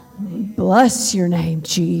Bless your name,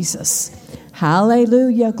 Jesus.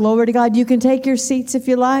 Hallelujah. Glory to God. You can take your seats if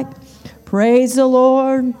you like. Praise the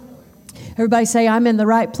Lord. Everybody say, I'm in the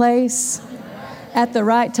right place at the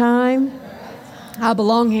right time. I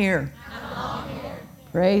belong here.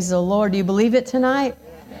 Praise the Lord. Do you believe it tonight?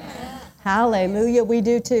 Hallelujah. We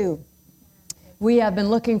do too. We have been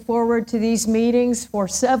looking forward to these meetings for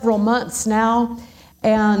several months now.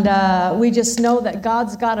 And we just know that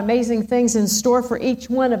God's got amazing things in store for each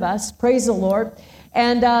one of us. Praise the Lord.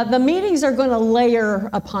 And the meetings are going to layer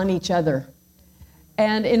upon each other.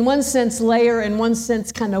 And in one sense, layer, in one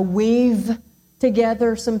sense, kind of weave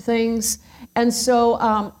together some things. And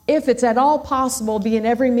so if it's at all possible, be in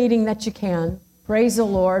every meeting that you can. Praise the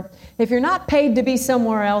Lord. If you're not paid to be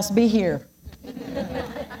somewhere else, be here.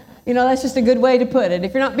 You know, that's just a good way to put it.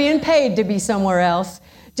 If you're not being paid to be somewhere else,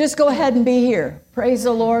 just go ahead and be here. Praise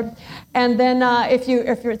the Lord. And then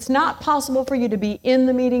if it's not possible for you to be in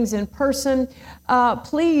the meetings in person,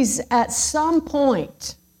 please at some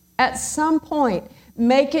point,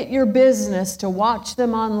 make it your business to watch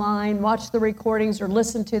them online, watch the recordings or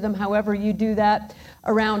listen to them, however you do that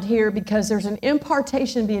around here, because there's an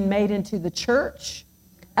impartation being made into the church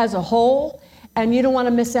as a whole, and you don't want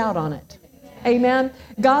to miss out on it. Amen.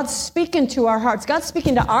 God's speaking to our hearts. God's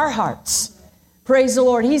speaking to our hearts. Praise the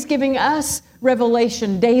Lord. He's giving us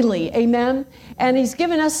revelation daily. Amen. And He's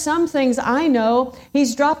given us some things. I know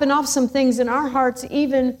He's dropping off some things in our hearts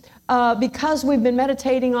even because we've been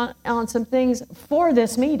meditating on some things for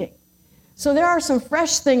this meeting. So there are some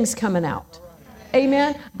fresh things coming out.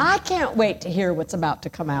 Amen. I can't wait to hear what's about to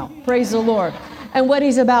come out. Praise the Lord. And what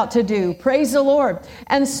He's about to do. Praise the Lord.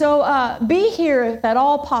 And so be here if at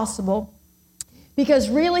all possible, because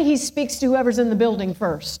really He speaks to whoever's in the building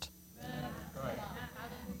first.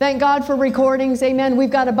 Thank God for recordings. Amen. We've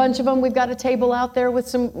got a bunch of them. We've got a table out there with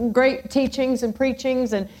some great teachings and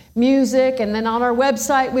preachings and music. And then on our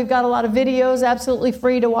website, we've got a lot of videos absolutely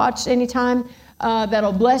free to watch anytime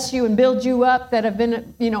that'll bless you and build you up, that have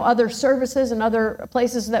been, other services and other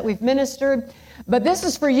places that we've ministered. But this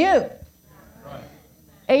is for you.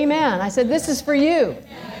 Amen. I said, this is for you.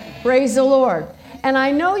 Praise the Lord. And I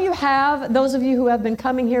know you have, those of you who have been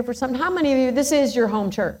coming here for some, how many of you, this is your home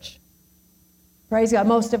church? Praise God,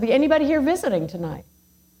 most of you. Anybody here visiting tonight?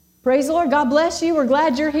 Praise the Lord. God bless you. We're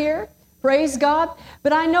glad you're here. Praise God.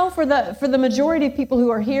 But I know for the majority of people who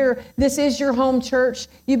are here, this is your home church.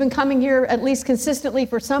 You've been coming here at least consistently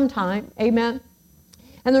for some time. Amen.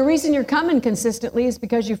 And the reason you're coming consistently is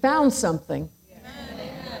because you found something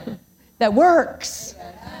that works.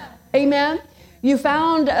 Amen. You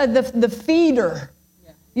found the feeder.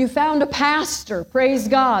 You found a pastor, praise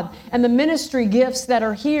God, and the ministry gifts that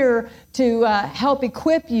are here to help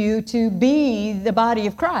equip you to be the body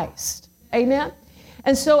of Christ. Amen?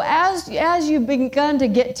 And so as you've begun to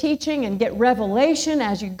get teaching and get revelation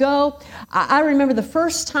as you go, I remember the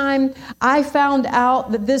first time I found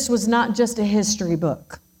out that this was not just a history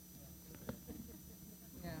book.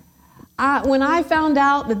 When I found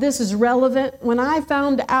out that this is relevant, when I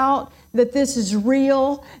found out that this is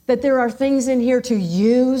real, that there are things in here to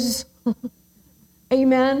use,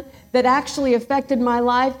 amen, that actually affected my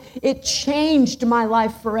life, it changed my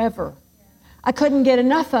life forever. I couldn't get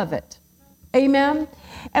enough of it. Amen.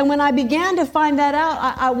 And when I began to find that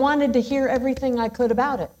out, I wanted to hear everything I could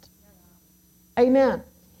about it. Amen.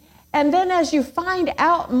 And then as you find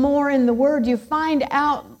out more in the Word, you find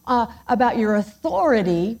out about your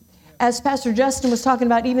authority. As Pastor Justin was talking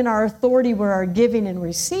about, even our authority where our giving and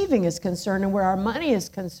receiving is concerned and where our money is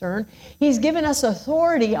concerned, He's given us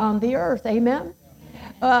authority on the earth. Amen?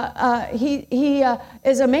 He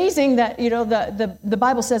is amazing that, the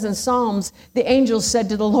Bible says in Psalms, the angels said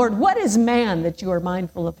to the Lord, "What is man that you are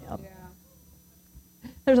mindful of him?"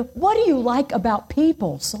 Yeah. What do you like about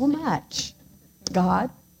people so much, God,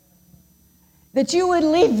 that you would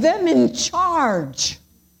leave them in charge?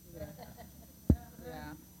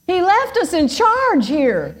 He left us in charge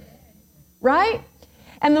here, right?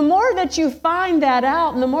 And the more that you find that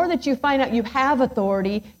out, and the more that you find out you have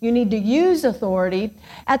authority, you need to use authority,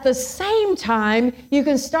 at the same time, you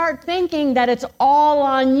can start thinking that it's all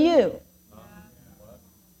on you.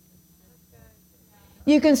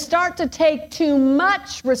 You can start to take too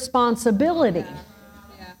much responsibility.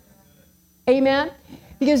 Amen?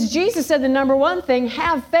 Because Jesus said the number one thing,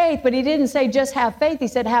 have faith, but He didn't say just have faith. He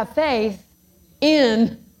said have faith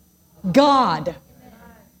in God.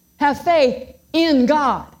 Have faith in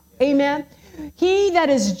God. Amen. He that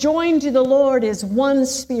is joined to the Lord is one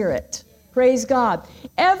spirit. Praise God.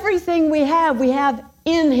 Everything we have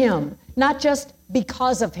in Him, not just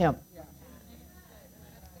because of Him.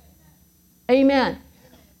 Amen.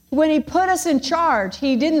 When he put us in charge,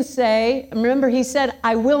 he didn't say, remember he said,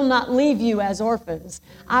 I will not leave you as orphans.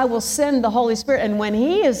 I will send the Holy Spirit. And when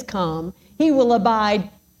he is come, he will abide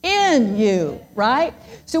in you, right?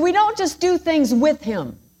 So we don't just do things with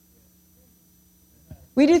him.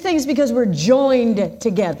 We do things because we're joined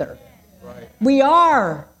together. Right. We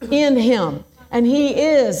are in him, and he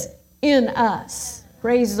is in us.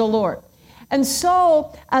 Praise the Lord. And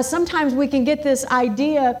so sometimes we can get this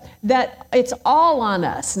idea that it's all on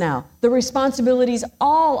us now. The responsibility's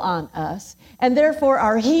all on us, and therefore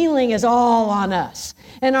our healing is all on us,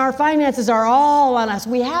 and our finances are all on us.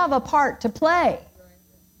 We have a part to play.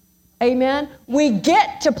 Amen? We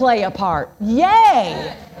get to play a part.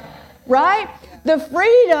 Yay! Right? The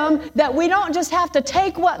freedom that we don't just have to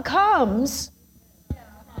take what comes,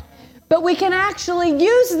 but we can actually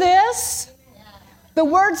use this, the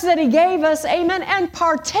words that he gave us, amen, and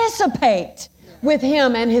participate with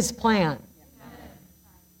him and his plan.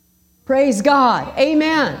 Praise God.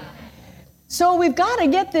 Amen. So we've got to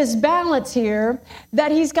get this balance here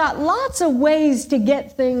that he's got lots of ways to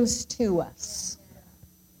get things to us.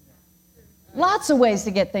 Lots of ways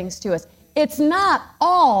to get things to us. It's not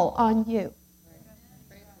all on you.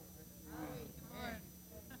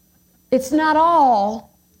 It's not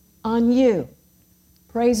all on you.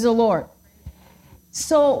 Praise the Lord.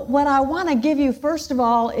 So what I want to give you, first of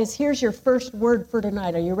all, is here's your first word for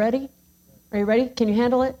tonight. Are you ready? Are you ready? Can you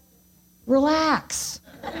handle it? Relax.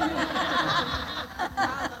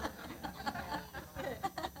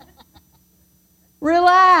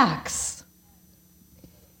 Relax.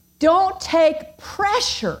 Don't take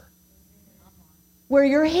pressure where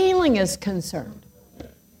your healing is concerned.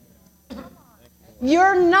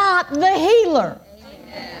 You're not the healer.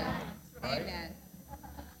 Amen.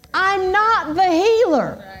 I'm not the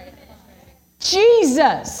healer.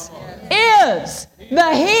 Jesus is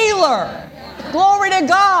the healer. Glory to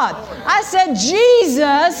God. I said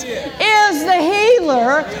Jesus is the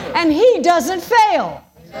healer, and he doesn't fail.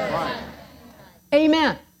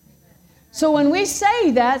 Amen. So when we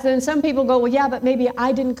say that, then some people go, well, yeah, but maybe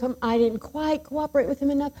I didn't quite cooperate with him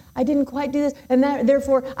enough. I didn't quite do this, and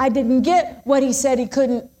therefore I didn't get what he said he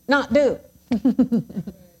couldn't not do.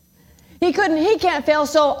 He can't fail,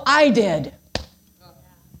 so I did.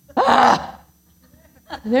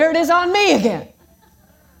 There it is on me again.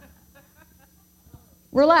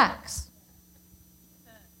 Relax.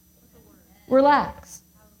 Relax.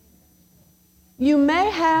 You may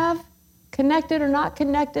have connected or not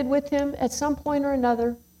connected with him at some point or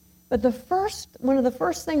another, but one of the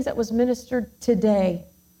first things that was ministered today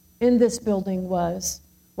in this building was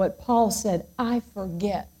what Paul said, I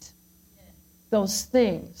forget those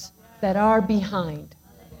things that are behind.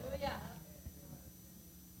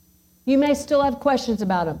 You may still have questions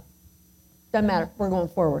about them. Doesn't matter. We're going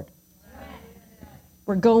forward.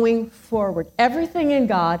 We're going forward. Everything in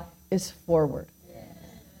God is forward.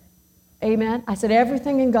 Amen. I said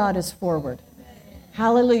everything in God is forward.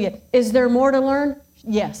 Hallelujah. Is there more to learn?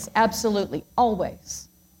 Yes, absolutely. Always.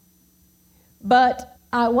 But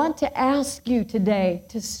I want to ask you today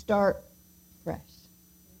to start fresh.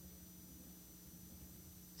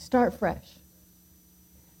 Start fresh.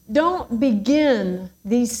 Don't begin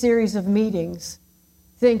these series of meetings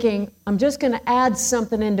thinking, I'm just going to add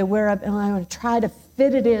something into where I'm going to try to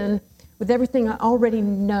fit it in with everything I already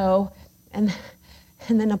know and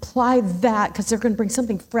then apply that because they're going to bring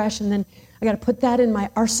something fresh, and then I got to put that in my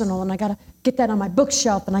arsenal, and I got to get that on my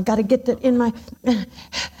bookshelf, and I got to get that in my...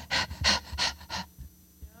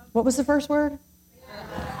 What was the first word?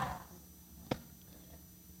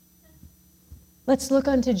 Let's look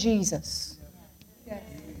unto Jesus,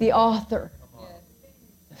 the author,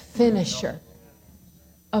 the finisher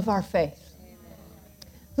of our faith.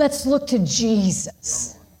 Let's look to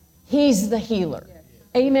Jesus. He's the healer.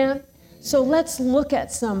 Amen? So let's look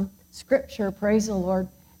at some scripture, praise the Lord.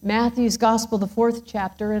 Matthew's Gospel, the 4th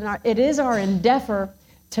chapter. And it is our endeavor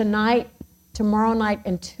tonight, tomorrow night,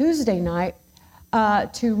 and Tuesday night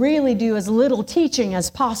to really do as little teaching as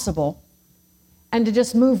possible and to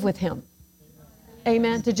just move with him.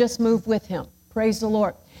 Amen? To just move with him. Praise the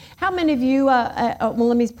Lord. How many of you, well,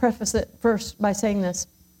 let me preface it first by saying this.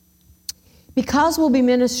 Because we'll be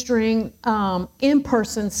ministering in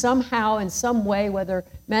person somehow, in some way, whether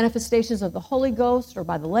manifestations of the Holy Ghost or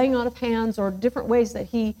by the laying on of hands or different ways that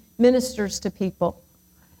he ministers to people,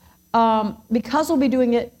 because we'll be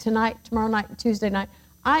doing it tonight, tomorrow night, and Tuesday night,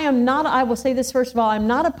 I will say this first of all, I'm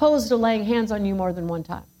not opposed to laying hands on you more than one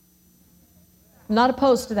time. I'm not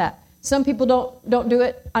opposed to that. Some people don't do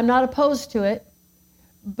it. I'm not opposed to it.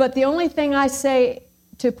 But the only thing I say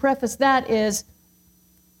to preface that is,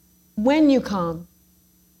 when you come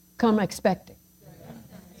expecting.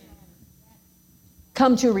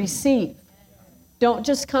 Come to receive. Don't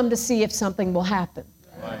just come to see if something will happen.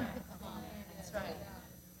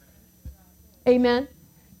 Amen.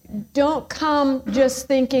 Don't come just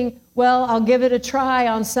thinking, well, I'll give it a try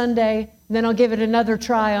on Sunday, and then I'll give it another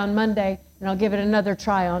try on Monday, and I'll give it another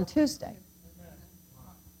try on Tuesday.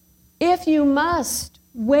 If you must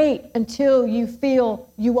wait until you feel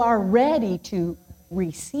you are ready to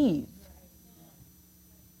receive,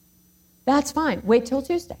 that's fine. Wait till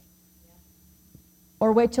Tuesday.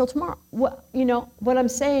 Or wait till tomorrow. What I'm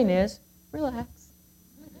saying is, relax.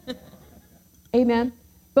 Amen.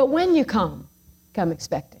 But when you come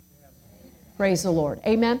expecting. Praise the Lord.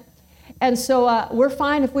 Amen. And so we're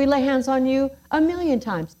fine if we lay hands on you 1,000,000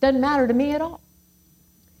 times. Doesn't matter to me at all.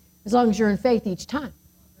 As long as you're in faith each time.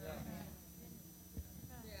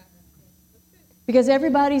 Because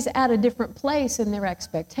everybody's at a different place in their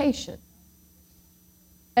expectation.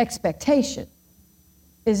 Expectation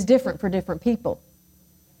is different for different people.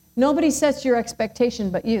 Nobody sets your expectation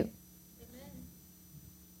but you.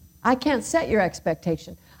 I can't set your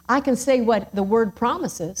expectation. I can say what the Word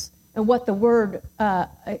promises and what the Word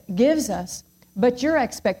gives us, but your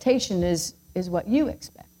expectation is what you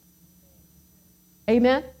expect.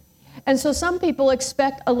 Amen? And so some people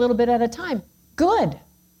expect a little bit at a time. Good.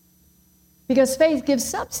 Because faith gives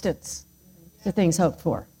substance to things hoped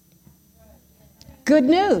for. Good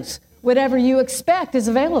news. Whatever you expect is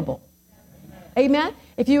available. Amen?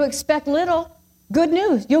 If you expect little, good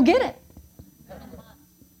news. You'll get it.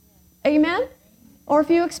 Amen? Or if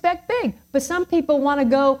you expect big. But some people want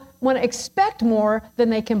to expect more than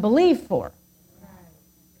they can believe for.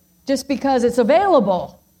 Just because it's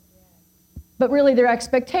available. But really their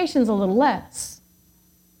expectation's a little less.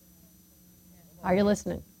 Are you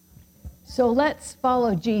listening? So let's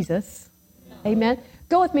follow Jesus. Amen.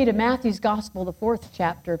 Go with me to Matthew's Gospel, the 4th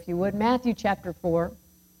chapter, if you would. Matthew chapter 4.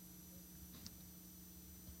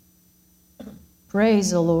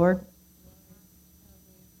 Praise the Lord.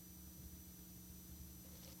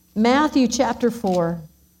 Matthew chapter 4.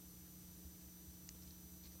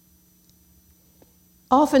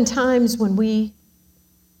 Oftentimes when we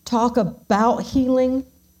talk about healing,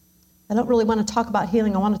 I don't really want to talk about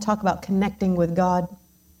healing. I want to talk about connecting with God.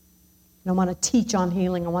 I don't want to teach on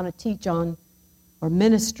healing. I want to teach on or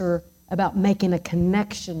minister about making a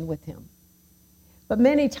connection with Him. But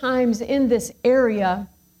many times in this area,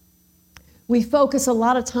 we focus a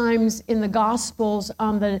lot of times in the Gospels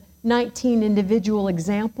on the 19 individual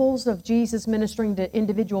examples of Jesus ministering to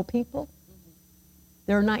individual people.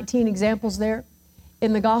 There are 19 examples there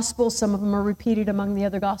in the Gospels. Some of them are repeated among the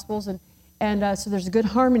other Gospels, and so there's a good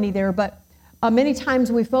harmony there. But many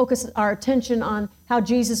times we focus our attention on how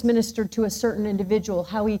Jesus ministered to a certain individual,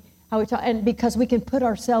 how he taught, and because we can put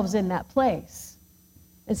ourselves in that place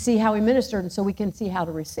and see how He ministered, and so we can see how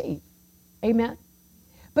to receive. Amen?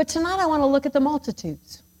 But tonight I want to look at the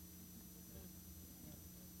multitudes.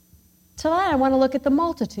 Tonight I want to look at the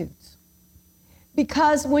multitudes.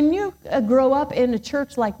 Because when you grow up in a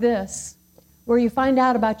church like this, where you find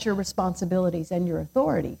out about your responsibilities and your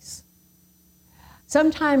authorities,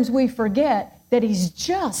 sometimes we forget that He's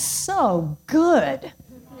just so good.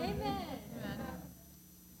 Amen.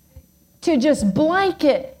 To just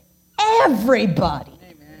blanket everybody.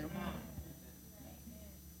 Amen.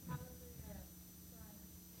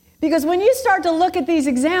 Because when you start to look at these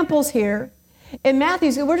examples here, in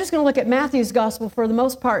Matthew's, we're just going to look at Matthew's gospel for the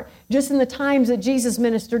most part, just in the times that Jesus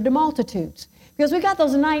ministered to multitudes. Because we got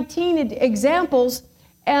those 19 examples,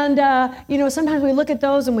 and sometimes we look at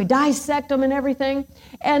those and we dissect them and everything.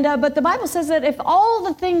 And but the Bible says that if all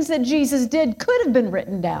the things that Jesus did could have been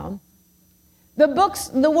written down,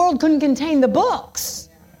 the world couldn't contain the books.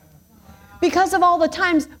 Because of all the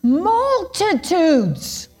times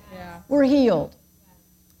multitudes were healed.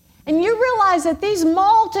 And you realize that these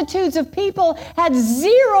multitudes of people had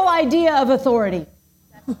zero idea of authority.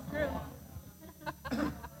 That's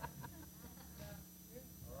true.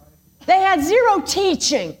 They had zero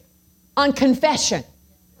teaching on confession.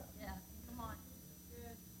 Yeah, come on.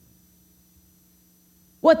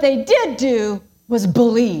 What they did do was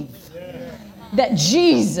believe that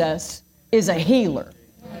Jesus is a healer.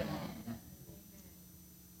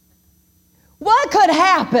 What could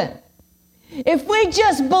happen if we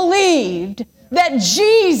just believed that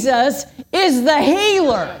Jesus is the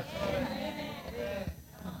healer?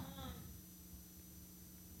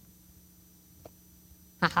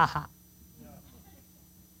 Ha ha ha.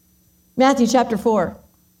 Matthew chapter 4,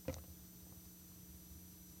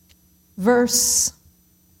 verse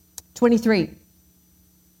 23.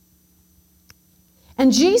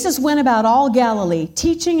 And Jesus went about all Galilee,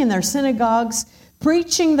 teaching in their synagogues,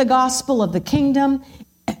 preaching the gospel of the kingdom,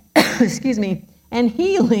 and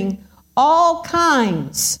healing all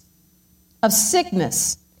kinds of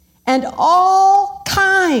sickness and all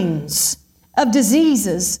kinds of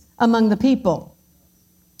diseases among the people.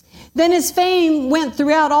 Then his fame went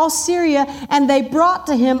throughout all Syria, and they brought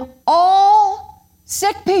to him all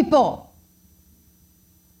sick people.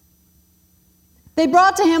 They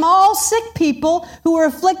brought to him all sick people who were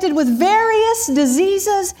afflicted with various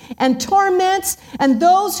diseases and torments, and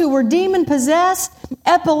those who were demon-possessed,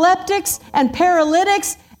 epileptics, and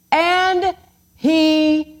paralytics, and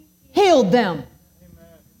he healed them.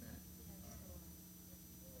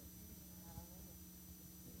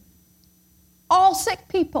 All sick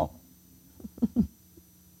people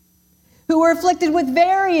who were afflicted with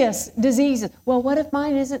various diseases. Well, what if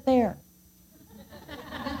mine isn't there?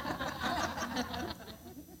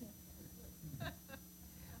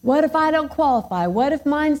 What if I don't qualify? What if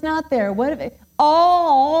mine's not there? What if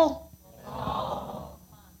all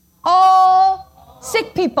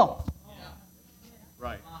sick people?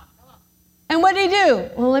 Right. And what did he do?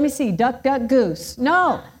 Well, let me see. Duck, duck, goose.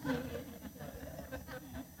 No.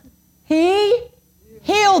 He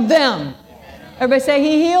healed them. Everybody say,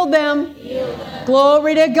 he healed them.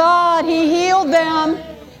 Glory to God. He healed them.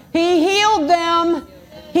 He healed them.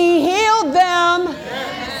 He healed them.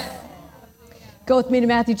 Go with me to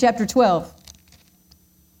Matthew chapter 12.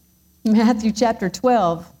 Matthew chapter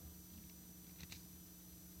 12.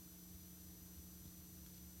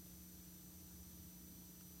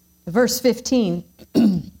 Verse 15.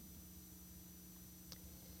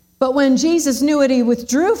 But when Jesus knew it, he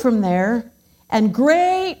withdrew from there, and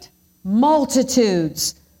great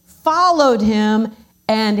multitudes followed him,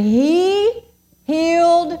 and he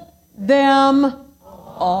healed them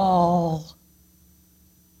all.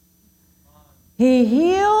 He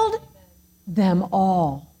healed them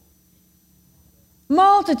all.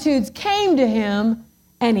 Multitudes came to him,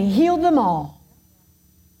 and he healed them all.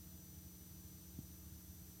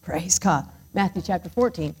 Praise God. Matthew chapter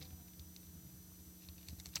 14.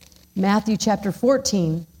 Matthew chapter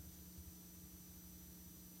 14,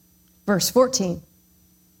 verse 14.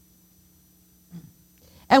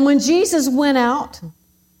 And when Jesus went out,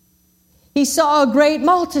 he saw a great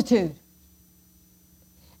multitude,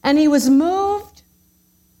 and he was moved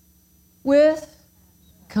with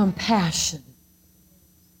compassion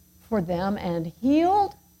for them and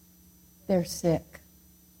healed their sick.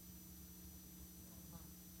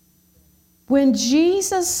 When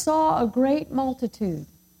Jesus saw a great multitude,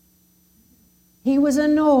 he was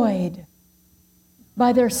annoyed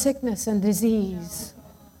by their sickness and disease.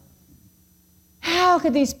 How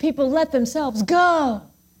could these people let themselves go?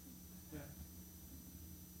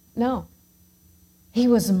 No. He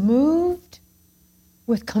was moved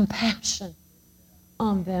with compassion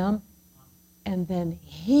on them and then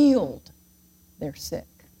healed their sick.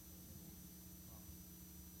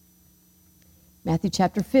 Matthew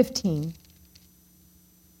chapter 15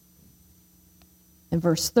 and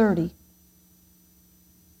verse 30.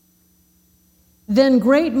 Then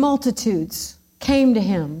great multitudes came to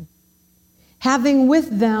him, having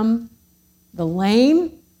with them the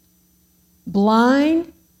lame,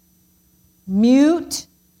 blind, mute,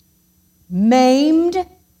 maimed,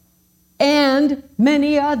 and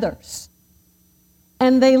many others.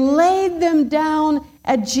 And they laid them down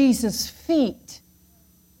at Jesus' feet,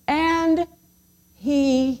 and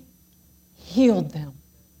he healed them.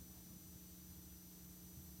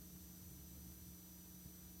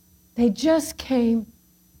 They just came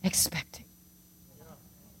expecting.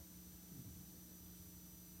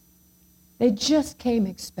 They just came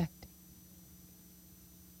expecting.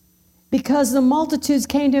 Because the multitudes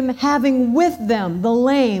came to him having with them the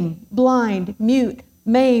lame, blind, mute,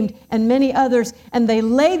 maimed, and many others, and they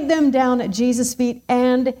laid them down at Jesus' feet,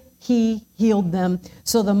 and he healed them.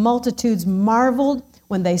 So the multitudes marveled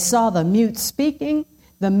when they saw the mute speaking,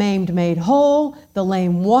 the maimed made whole, the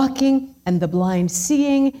lame walking, and the blind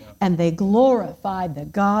seeing, and they glorified the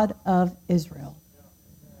God of Israel.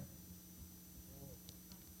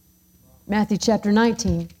 Matthew chapter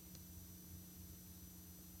 19,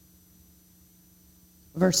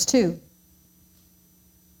 verse 2.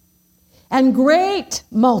 And great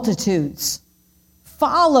multitudes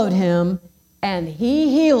followed him, and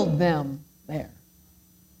he healed them there.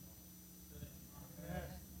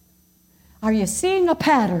 Are you seeing a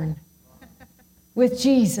pattern with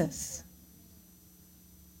Jesus?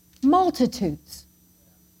 Multitudes.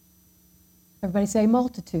 Everybody say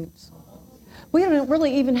multitudes. We don't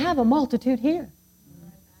really even have a multitude here.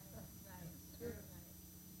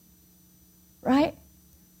 Right?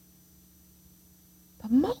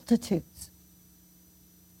 But multitudes.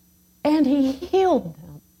 And he healed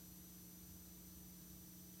them.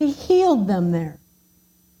 He healed them there.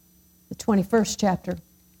 the 21st chapter,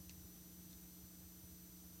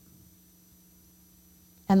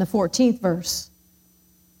 and the 14th verse.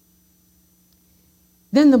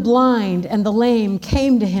 Then the blind and the lame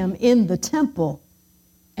came to him in the temple,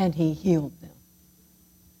 and he healed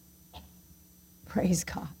them. Praise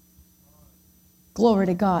God. Glory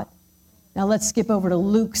to God. Now let's skip over to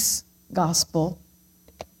Luke's gospel.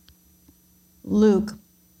 Luke.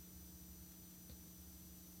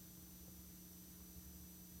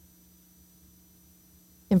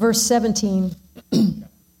 In verse 17.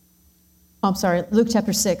 I'm sorry, Luke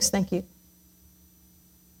chapter 6, thank you.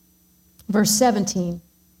 Verse 17.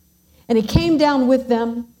 And he came down with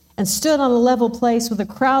them and stood on a level place with a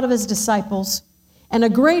crowd of his disciples and a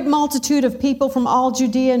great multitude of people from all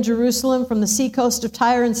Judea and Jerusalem, from the seacoast of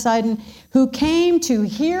Tyre and Sidon, who came to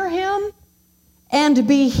hear him and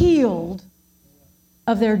be healed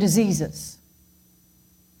of their diseases.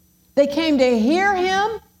 They came to hear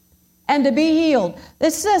him and to be healed.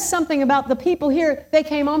 This says something about the people here. They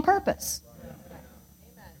came on purpose.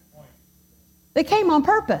 They came on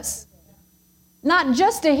purpose. Not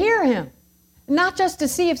just to hear him, not just to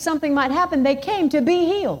see if something might happen. They came to be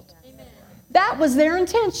healed. Amen. That was their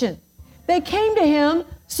intention. They came to him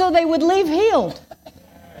so they would leave healed.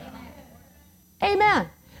 Amen.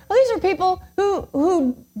 Well, these are people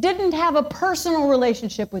who didn't have a personal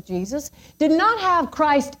relationship with Jesus, did not have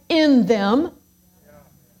Christ in them.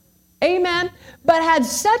 Amen. But had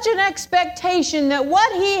such an expectation that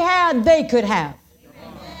what he had, they could have.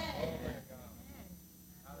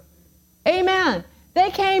 Amen.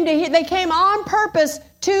 They came on purpose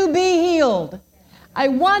to be healed. I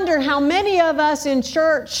wonder how many of us in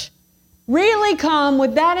church really come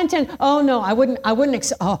with that intent. Oh no,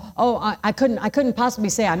 I couldn't possibly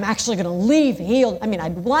say I'm actually going to leave healed. I mean,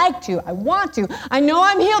 I'd like to, I want to. I know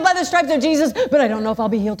I'm healed by the stripes of Jesus, but I don't know if I'll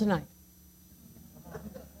be healed tonight.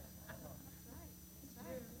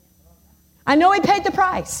 I know he paid the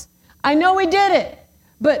price. I know he did it.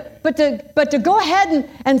 But to go ahead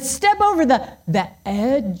and step over the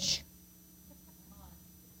edge,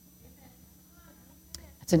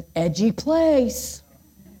 that's an edgy place.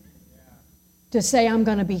 To say I'm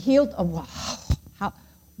going to be healed. Oh,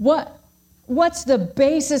 what's the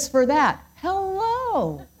basis for that?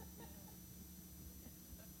 Hello.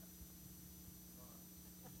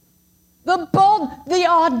 The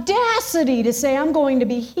audacity to say I'm going to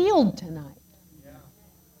be healed tonight.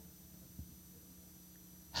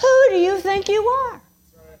 Who do you think you are?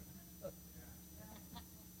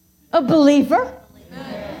 A believer?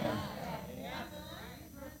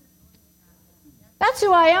 That's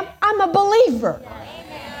who I am. I'm a believer.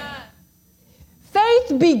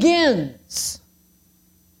 Faith begins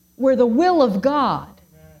where the will of God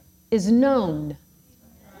is known.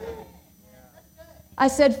 I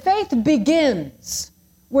said faith begins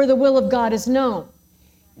where the will of God is known.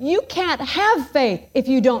 You can't have faith if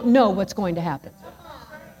you don't know what's going to happen.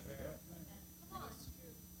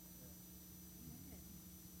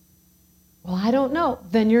 Well, I don't know.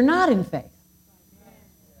 Then you're not in faith.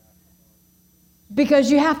 Because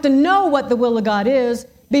you have to know what the will of God is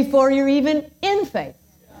before you're even in faith.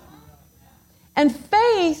 And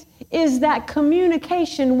faith is that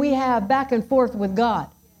communication we have back and forth with God.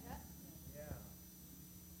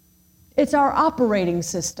 It's our operating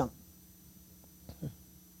system.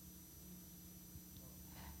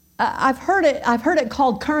 I've heard it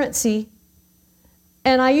called currency.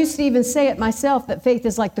 And I used to even say it myself that faith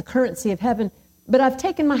is like the currency of heaven. But I've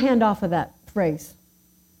taken my hand off of that phrase,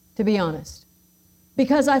 to be honest.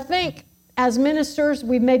 Because I think as ministers,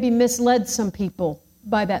 we've maybe misled some people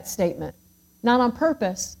by that statement. Not on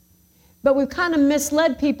purpose, but we've kind of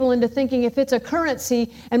misled people into thinking if it's a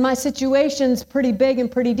currency and my situation's pretty big and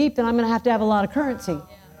pretty deep, then I'm going to have a lot of currency.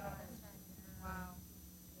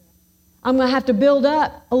 I'm going to have to build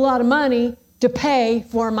up a lot of money to pay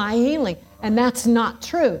for my healing. And that's not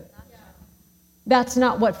true. That's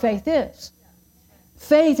not what faith is.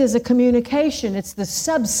 Faith is a communication. It's the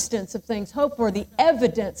substance of things hoped for, the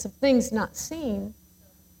evidence of things not seen.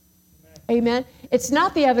 Amen. It's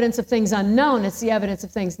not the evidence of things unknown. It's the evidence of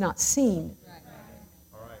things not seen.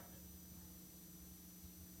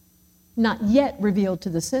 Not yet revealed to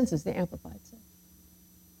the senses, the Amplified says.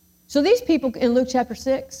 So these people in Luke chapter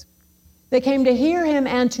 6, they came to hear him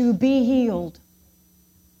and to be healed.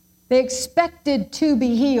 They expected to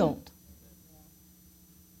be healed.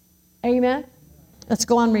 Amen? Let's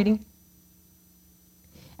go on reading.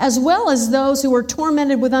 As well as those who were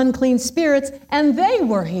tormented with unclean spirits, and they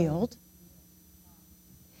were healed.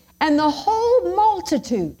 And the whole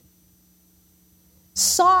multitude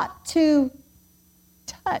sought to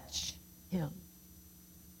touch him.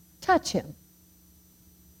 Touch him.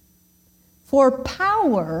 For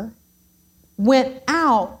power went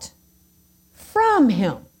out from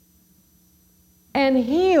him and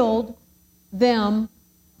healed them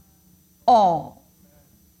all.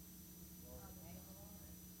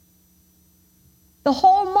 The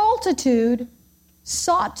whole multitude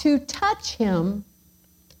sought to touch him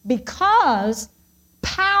because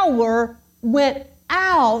power went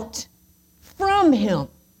out from him.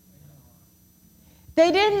 They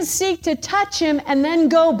didn't seek to touch him and then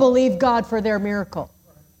go believe God for their miracle.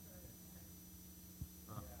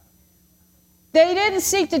 They didn't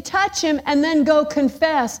seek to touch him and then go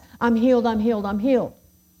confess, I'm healed, I'm healed, I'm healed.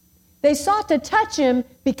 They sought to touch him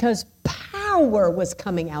because power was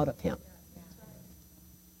coming out of him.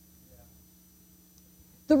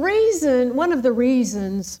 One of the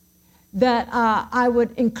reasons that I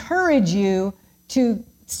would encourage you to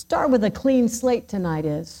start with a clean slate tonight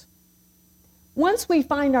is, once we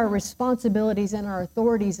find our responsibilities and our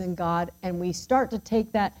authorities in God and we start to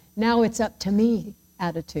take that now it's up to me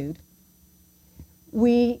attitude,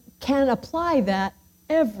 we can apply that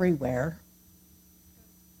everywhere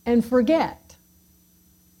and forget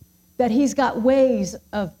that he's got ways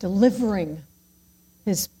of delivering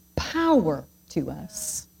his power to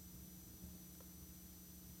us.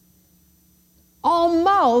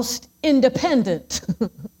 Almost independent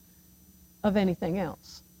of anything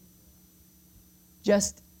else.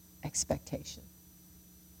 Just expectation.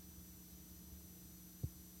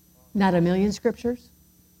 Not a million scriptures.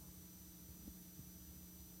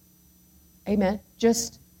 Amen.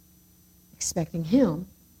 Just expecting him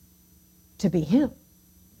to be him.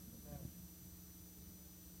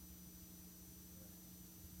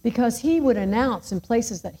 Because he would announce in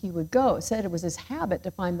places that he would go. It said it was his habit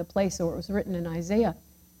to find the place where it was written in Isaiah,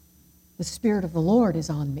 the Spirit of the Lord is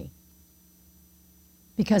on me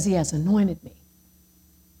because he has anointed me.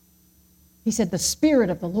 He said, the Spirit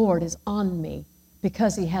of the Lord is on me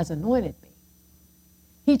because he has anointed me.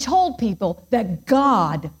 He told people that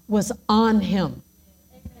God was on him.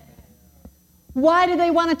 Why do they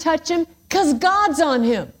want to touch him? Because God's on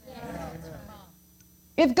him.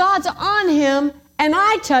 If God's on him and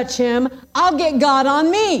I touch him, I'll get God on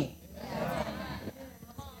me.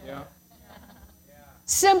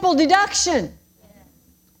 Simple deduction.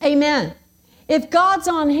 Amen. If God's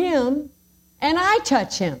on him and I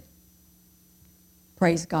touch him,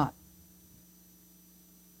 praise God.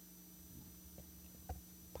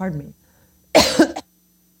 Pardon me.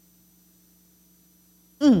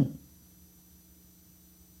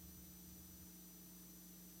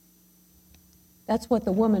 That's what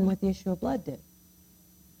the woman with the issue of blood did.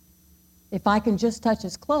 If I can just touch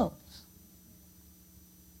his clothes.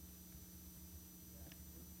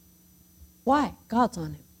 Why? God's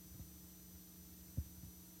on him.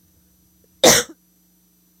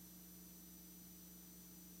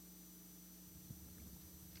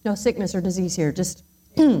 No sickness or disease here, just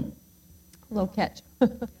a little catch.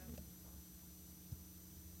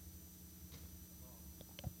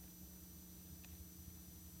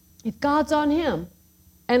 If God's on him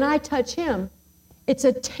and I touch him, it's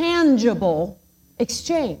a tangible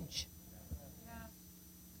exchange.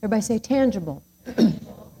 Everybody say tangible.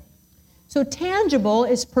 So tangible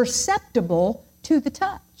is perceptible to the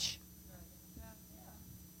touch.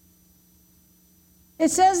 It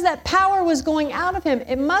says that power was going out of him.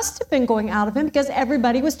 It must have been going out of him because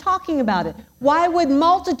everybody was talking about it. Why would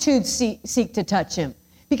multitudes seek to touch him?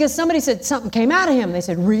 Because somebody said something came out of him. They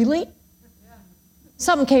said, really?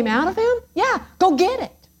 Something came out of him? Yeah, go get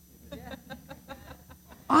it.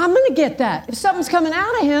 I'm going to get that. If something's coming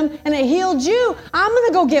out of him and it healed you, I'm going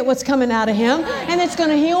to go get what's coming out of him and it's going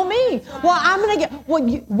to heal me. Well, I'm going to get,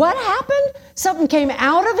 what happened? Something came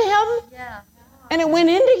out of him and it went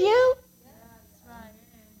into you?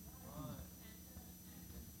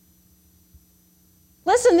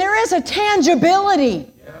 Listen, there is a tangibility.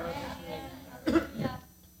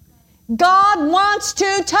 God wants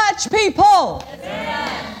to touch people.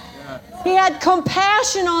 He had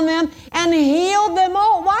compassion on them and healed them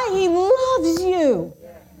all. Why? He loves you.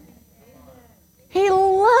 He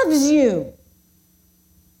loves you.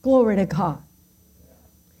 Glory to God.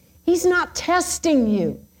 He's not testing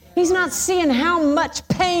you. He's not seeing how much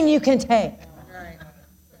pain you can take.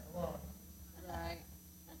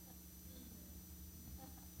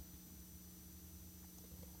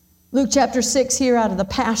 Luke chapter 6 here out of the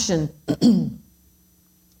Passion.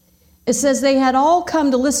 It says they had all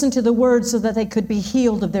come to listen to the word so that they could be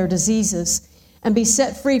healed of their diseases and be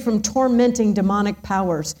set free from tormenting demonic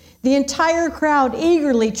powers. The entire crowd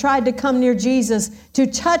eagerly tried to come near Jesus to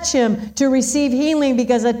touch him, to receive healing,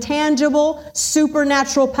 because a tangible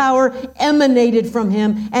supernatural power emanated from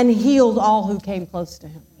him and healed all who came close to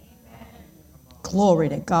him. Glory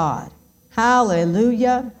to God.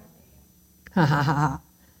 Hallelujah. Ha ha ha ha.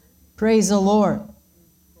 Praise the Lord.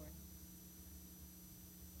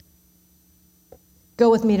 Go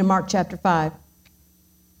with me to Mark chapter 5.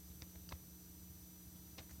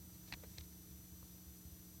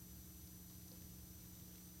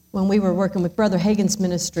 When we were working with Brother Hagin's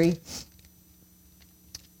ministry,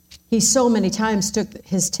 he so many times took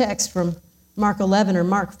his text from Mark 11 or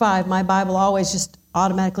Mark 5. My Bible always just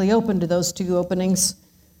automatically opened to those two openings.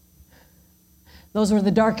 Those were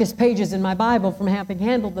the darkest pages in my Bible from having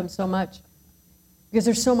handled them so much, because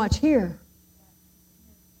there's so much here.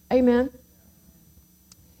 Amen.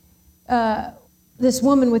 This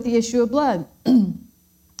woman with the issue of blood.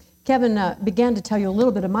 Kevin began to tell you a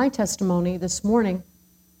little bit of my testimony this morning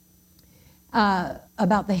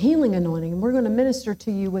about the healing anointing. And we're going to minister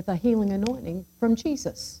to you with a healing anointing from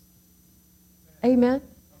Jesus. Amen.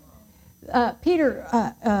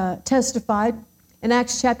 Peter testified in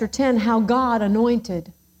Acts chapter 10 how God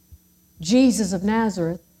anointed Jesus of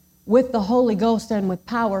Nazareth with the Holy Ghost and with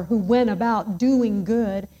power, who went about doing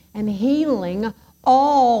good and healing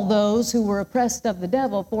all those who were oppressed of the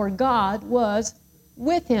devil, for God was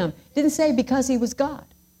with him. Didn't say because he was God.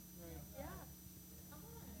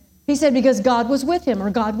 He said because God was with him,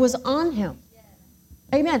 or God was on him.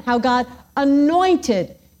 Amen. How God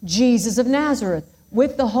anointed Jesus of Nazareth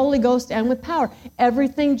with the Holy Ghost and with power.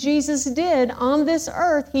 Everything Jesus did on this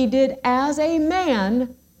earth, he did as a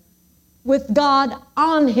man with God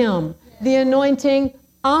on him, the anointing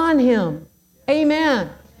on him. Amen.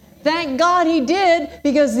 Thank God he did,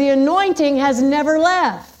 because the anointing has never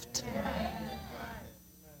left.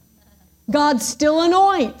 God still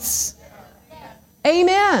anoints.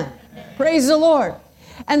 Amen. Praise the Lord.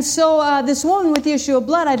 And so this woman with the issue of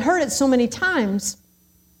blood, I'd heard it so many times.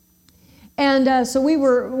 And so we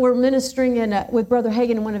were ministering with Brother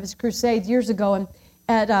Hagin in one of his crusades years ago, and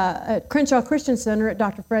at Crenshaw Christian Center at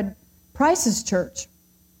Dr. Fred Price's church.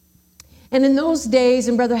 And in those days,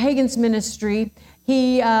 in Brother Hagin's ministry,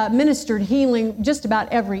 he ministered healing just about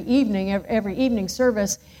every evening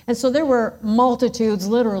service. And so there were multitudes,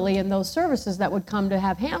 literally, in those services that would come to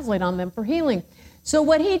have hands laid on them for healing. So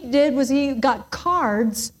what he did was he got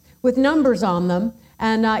cards with numbers on them,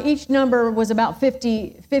 and each number was about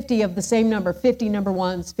 50 of the same number, 50 number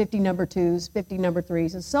ones, 50 number twos, 50 number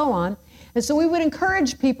threes, and so on. And so we would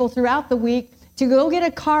encourage people throughout the week to go get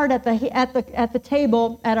a card at the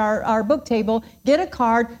table, at our book table, get a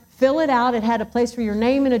card, fill it out. It had a place for your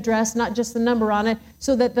name and address, not just the number on it,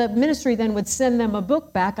 so that the ministry then would send them a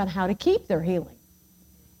book back on how to keep their healing.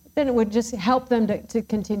 Then it would just help them to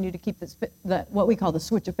continue to keep what we call the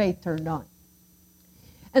switch of faith turned on.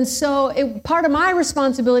 And so part of my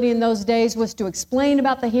responsibility in those days was to explain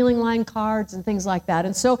about the healing line cards and things like that.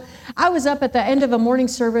 And so I was up at the end of a morning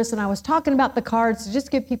service, and I was talking about the cards to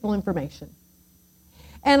just give people information.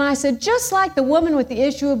 And I said, just like the woman with the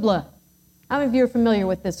issue of blood. How many of you are familiar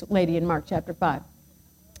with this lady in Mark chapter 5?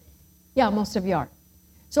 Yeah, most of you are.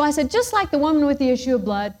 So I said, just like the woman with the issue of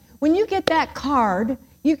blood, when you get that card,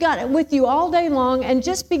 you got it with you all day long, and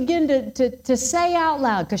just begin to say out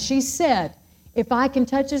loud, because she said, if I can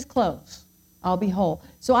touch his clothes, I'll be whole.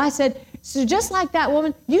 So I said, so just like that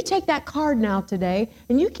woman, you take that card now today,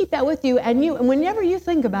 and you keep that with you, and whenever you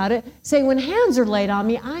think about it, say, when hands are laid on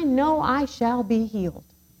me, I know I shall be healed.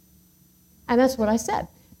 And that's what I said.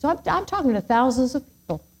 So I'm talking to thousands of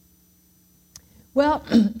people. Well,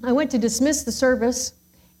 I went to dismiss the service,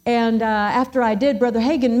 and after I did, Brother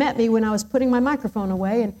Hagin met me when I was putting my microphone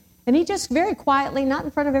away, and he just very quietly, not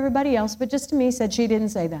in front of everybody else, but just to me, said, she didn't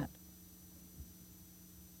say that.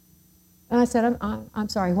 And I said, I'm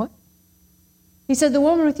sorry, what? He said, the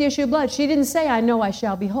woman with the issue of blood, she didn't say, I know I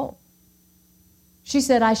shall be whole. She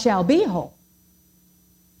said, I shall be whole.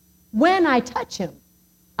 When I touch him,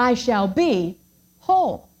 I shall be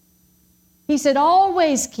whole. He said,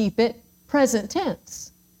 always keep it present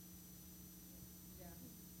tense.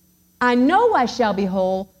 I know I shall be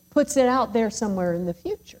whole puts it out there somewhere in the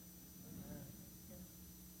future.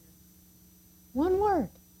 One word.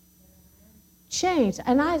 Change.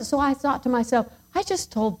 And so I thought to myself, I just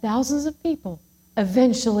told thousands of people,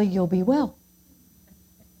 eventually you'll be well.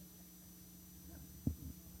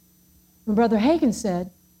 And Brother Hagin said,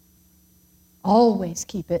 always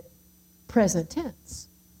keep it present tense.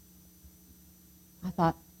 I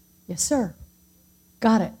thought, yes, sir.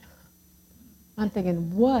 Got it. I'm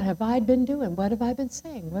thinking, what have I been doing? What have I been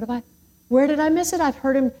saying? Where did I miss it? I've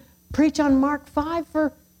heard him preach on Mark 5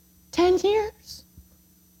 for 10 years.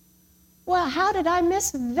 Well, how did I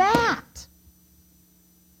miss that?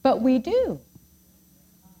 But we do.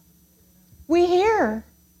 We hear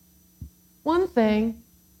one thing,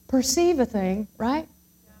 perceive a thing, right?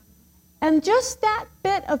 And just that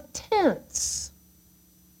bit of tense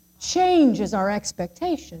changes our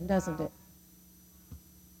expectation, doesn't it?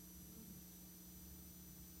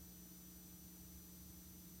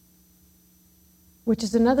 Which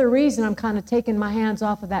is another reason I'm kind of taking my hands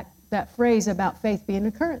off of that phrase about faith being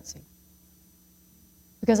a currency.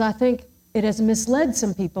 Because I think it has misled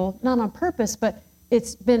some people, not on purpose, but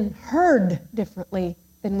it's been heard differently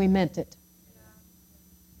than we meant it.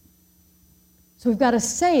 So we've got to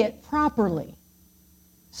say it properly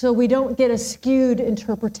so we don't get a skewed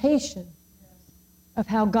interpretation of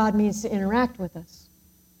how God means to interact with us.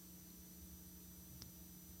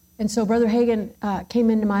 And so Brother Hagin came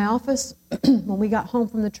into my office when we got home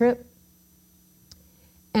from the trip,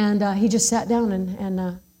 and he just sat down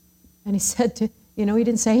and he said to, he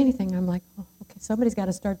didn't say anything. I'm like, oh, okay, somebody's got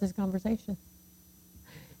to start this conversation.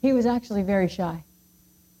 He was actually very shy.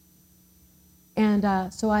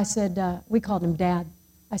 And so I said, we called him Dad.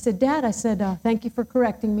 I said, Dad, thank you for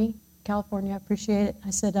correcting me. California, I appreciate it.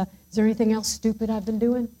 I said, is there anything else stupid I've been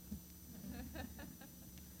doing?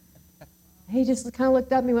 He just kind of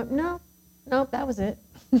looked up at me and went, no, that was it.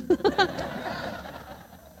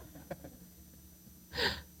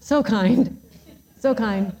 So kind. So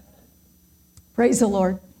kind. Praise the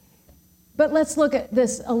Lord. But let's look at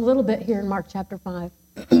this a little bit here in Mark chapter 5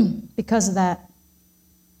 because of that.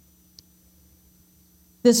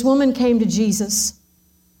 This woman came to Jesus.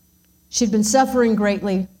 She'd been suffering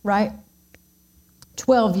greatly, right?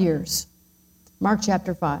 12 years. Mark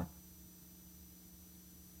chapter 5.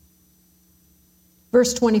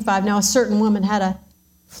 Verse 25, now a certain woman had a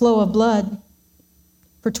flow of blood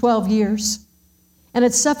for 12 years and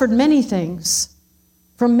had suffered many things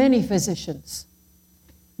from many physicians.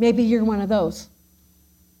 Maybe you're one of those.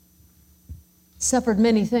 Suffered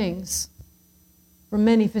many things from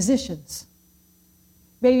many physicians.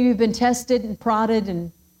 Maybe you've been tested and prodded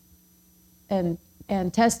and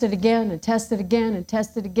tested again and tested again and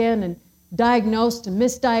tested again and diagnosed and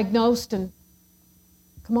misdiagnosed and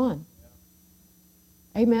come on.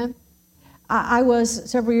 Amen. I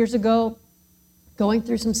was several years ago going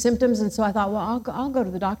through some symptoms, and so I thought, well, I'll go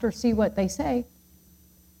to the doctor, see what they say.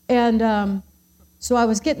 And so I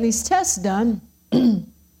was getting these tests done,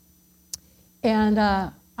 and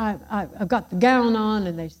I've got the gown on,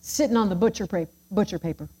 and they're sitting on the butcher paper.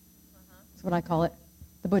 That's what I call it,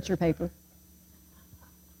 the butcher paper.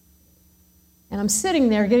 And I'm sitting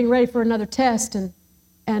there getting ready for another test, and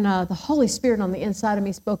the Holy Spirit on the inside of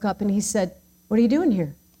me spoke up, and he said, what are you doing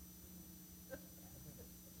here?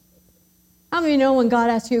 How many know when God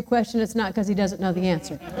asks you a question, it's not because he doesn't know the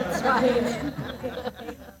answer? That's right.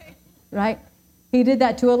 Right? He did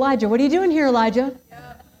that to Elijah. What are you doing here, Elijah?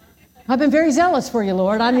 I've been very zealous for you,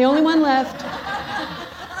 Lord. I'm the only one left.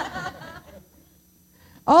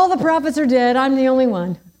 All the prophets are dead. I'm the only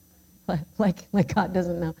one. Like God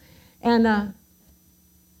doesn't know. And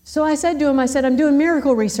so I said to him, I'm doing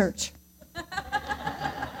miracle research.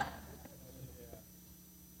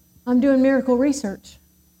 I'm doing miracle research.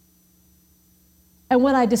 And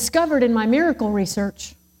what I discovered in my miracle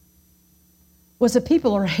research was that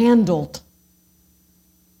people are handled.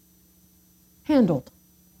 Handled.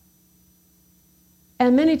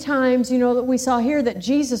 And many times, that we saw here that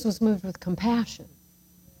Jesus was moved with compassion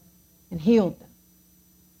and healed them.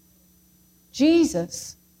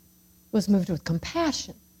 Jesus was moved with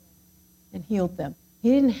compassion and healed them.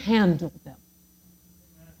 He didn't handle them.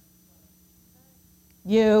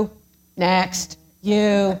 You, next.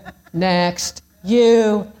 You, next.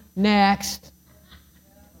 You, next.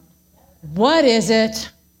 What is it?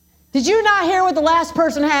 Did you not hear what the last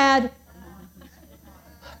person had?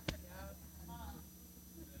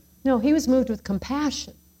 No, he was moved with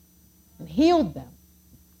compassion and healed them.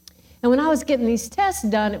 And when I was getting these tests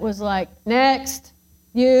done, it was like, next,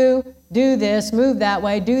 you, do this, move that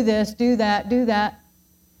way, do this, do that, do that.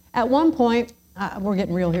 At one point, we're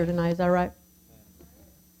getting real here tonight, is that right?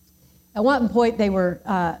 At one point, they were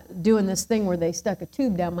doing this thing where they stuck a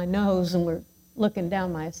tube down my nose and were looking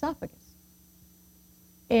down my esophagus.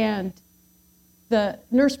 And the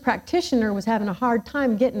nurse practitioner was having a hard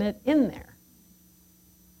time getting it in there.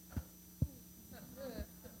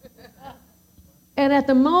 And at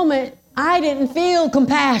the moment, I didn't feel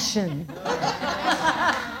compassion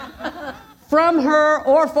from her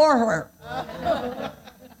or for her.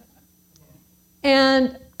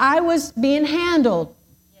 And I was being handled.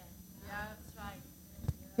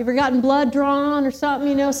 You ever gotten blood drawn or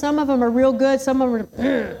something? Some of them are real good, some of them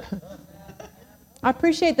are... I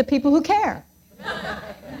appreciate the people who care.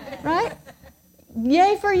 Right?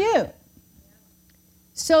 Yay for you.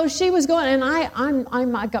 So she was going, and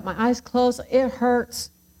I got my eyes closed. It hurts.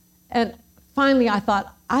 And finally I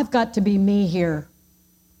thought, I've got to be me here.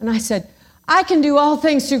 And I said, I can do all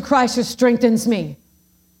things through Christ who strengthens me.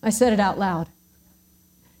 I said it out loud.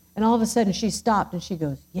 And all of a sudden she stopped and she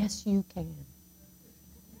goes, yes, you can.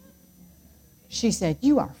 She said,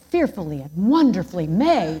 you are fearfully and wonderfully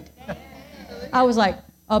made. I was like,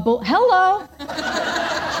 hello.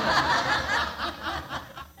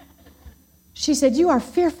 She said, you are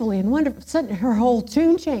fearfully and wonderfully. Suddenly her whole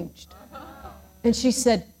tune changed. And she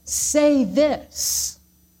said, say this.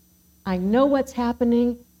 I know what's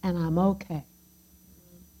happening and I'm okay.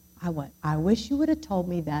 I went, I wish you would have told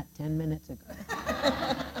me that 10 minutes ago.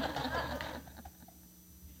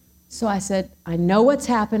 So I said, I know what's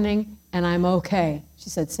happening and I'm okay. She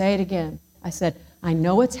said, say it again. I said, I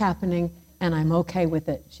know what's happening and I'm okay with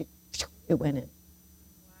it. It went in.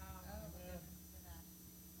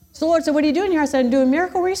 So the Lord said, what are you doing here? I said, I'm doing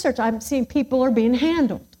miracle research. I'm seeing people are being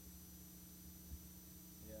handled.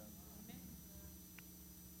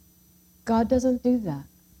 God doesn't do that.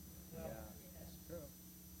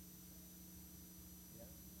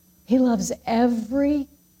 He loves every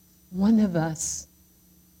one of us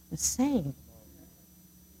the same.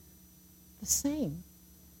 The same.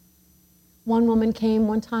 One woman came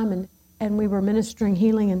one time and we were ministering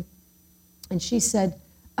healing and she said,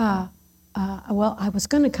 well, I was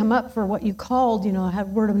going to come up for what you called, I had a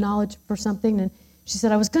word of knowledge for something. And she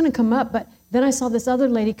said, I was going to come up, but then I saw this other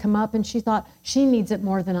lady come up and she thought she needs it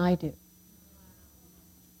more than I do.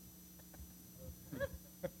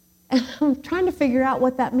 And I'm trying to figure out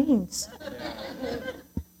what that means.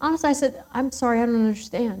 Honestly, I said, I'm sorry, I don't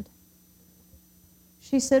understand.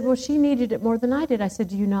 She said, well, she needed it more than I did. I said,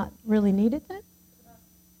 do you not really need it then?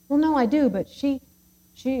 Well, no, I do, but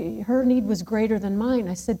her need was greater than mine.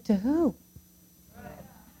 I said, to who?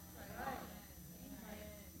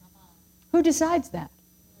 Who decides that?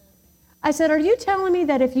 I said, are you telling me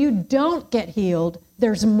that if you don't get healed,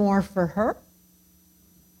 there's more for her?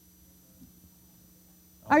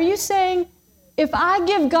 Are you saying, if I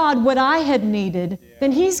give God what I had needed,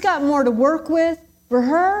 then He's got more to work with for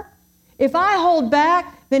her? If I hold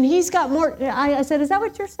back, then He's got more. I said, is that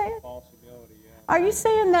what you're saying? Possibility, yeah. Are you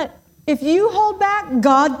saying that if you hold back,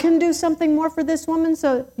 God can do something more for this woman?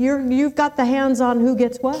 So you've got the hands on who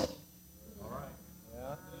gets what? All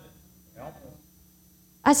right. Yeah.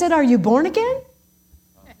 I said, are you born again?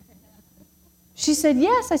 She said,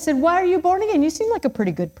 yes. I said, why are you born again? You seem like a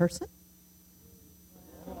pretty good person.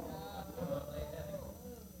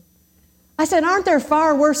 I said, aren't there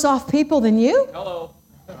far worse off people than you? Hello.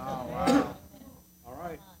 Oh, wow. All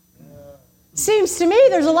right. Seems to me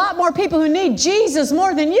there's a lot more people who need Jesus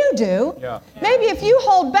more than you do. Yeah. Maybe if you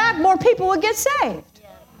hold back, more people would get saved.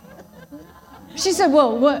 She said,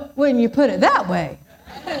 well, when you put it that way.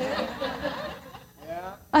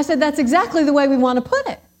 I said, that's exactly the way we want to put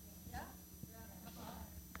it.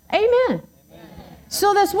 Amen.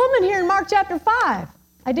 So this woman here in Mark chapter 5,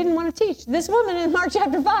 I didn't want to teach. This woman in Mark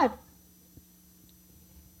chapter 5,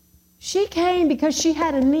 she came because she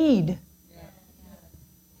had a need.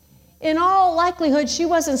 In all likelihood, she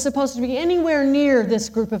wasn't supposed to be anywhere near this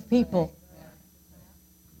group of people.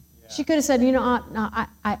 She could have said,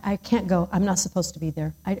 I can't go. I'm not supposed to be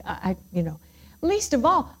there. Least of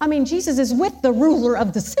all, Jesus is with the ruler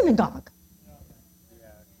of the synagogue.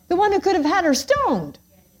 The one who could have had her stoned.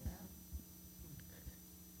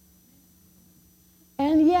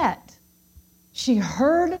 And yet, she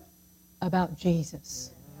heard about Jesus.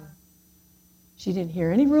 She didn't hear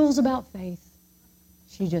any rules about faith.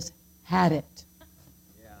 She just had it.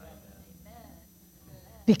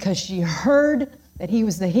 Because she heard that He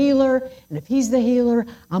was the healer, and if He's the healer,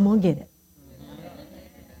 I'm going to get it.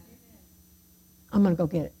 I'm going to go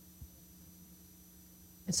get it.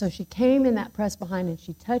 And so she came in that press behind and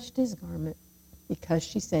she touched His garment because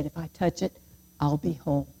she said, if I touch it, I'll be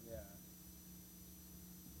whole.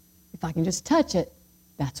 If I can just touch it,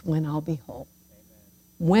 that's when I'll be whole.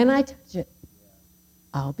 When I touch it,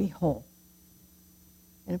 I'll be whole.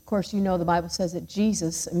 And of course, the Bible says that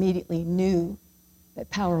Jesus immediately knew that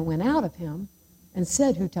power went out of Him and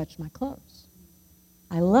said, who touched my clothes?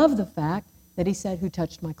 I love the fact that He said, who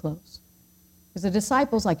touched my clothes? Because the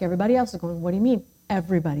disciples, like everybody else, are going, what do you mean?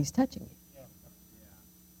 Everybody's touching you.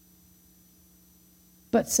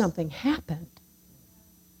 But something happened.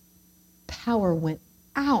 Power went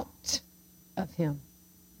out of Him.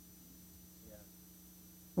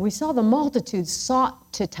 We saw the multitudes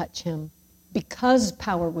sought to touch Him because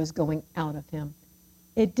power was going out of Him.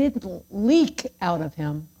 It didn't leak out of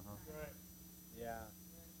Him.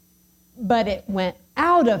 But it went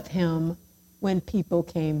out of Him when people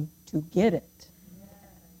came to get it.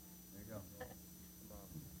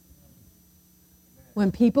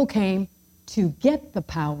 when people came to get the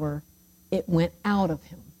power, it went out of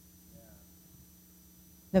him.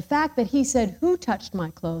 The fact that he said, "Who touched my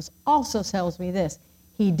clothes?" also tells me this.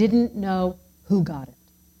 He didn't know who got it.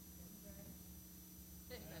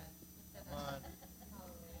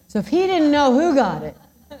 So if he didn't know who got it,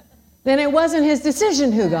 then it wasn't his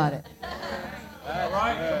decision who got it. That's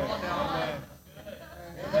right.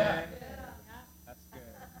 That's good.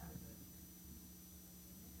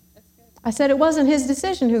 I said it wasn't his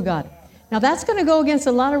decision who got it. Now that's going to go against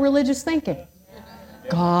a lot of religious thinking.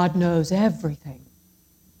 God knows everything.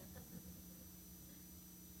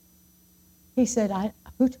 He said,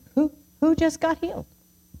 who just got healed?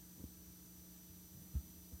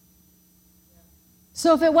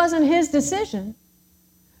 So if it wasn't his decision,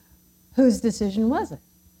 whose decision was it?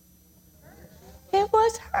 It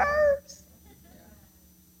was hers.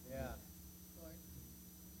 Yeah.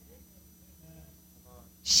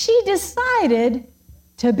 She decided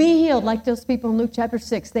to be healed, like those people in Luke chapter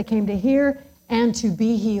 6. They came to hear and to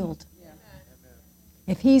be healed.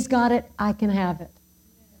 If he's got it, I can have it.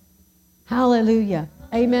 Hallelujah.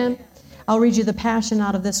 Amen. I'll read you the Passion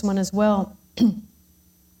out of this one as well.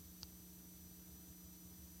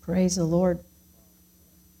 Praise the Lord.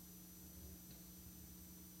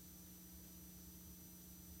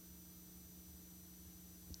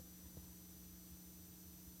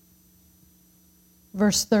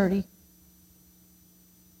 Verse 30.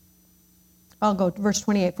 I'll go to verse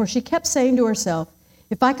 28. For she kept saying to herself,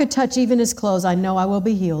 "If I could touch even his clothes, I know I will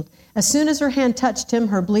be healed." As soon as her hand touched him,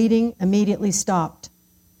 her bleeding immediately stopped.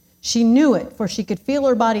 She knew it, for she could feel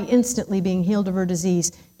her body instantly being healed of her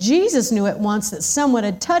disease. Jesus knew at once that someone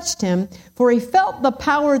had touched him, for he felt the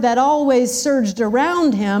power that always surged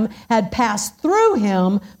around him had passed through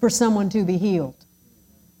him for someone to be healed.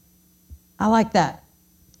 I like that.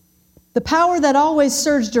 The power that always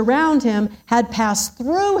surged around him had passed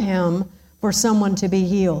through him for someone to be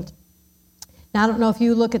healed. Now, I don't know if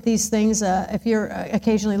you look at these things, if you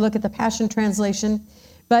occasionally look at the Passion Translation,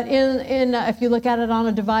 but if you look at it on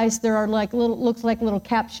a device, there are looks like little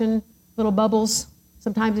caption, little bubbles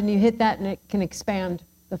sometimes, and you hit that and it can expand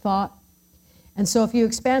the thought. And so if you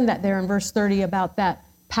expand that there in verse 30 about that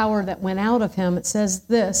power that went out of him, it says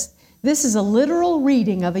this. This is a literal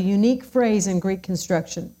reading of a unique phrase in Greek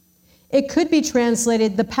construction. It could be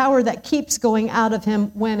translated, the power that keeps going out of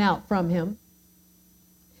him went out from him.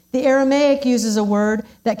 The Aramaic uses a word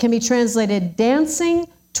that can be translated dancing,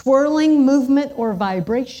 twirling, movement, or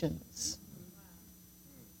vibrations.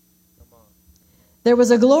 There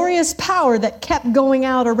was a glorious power that kept going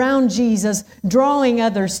out around Jesus, drawing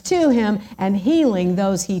others to him and healing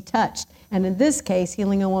those he touched. And in this case,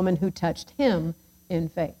 healing a woman who touched him in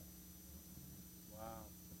faith. Wow.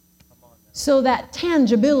 Come on now. So that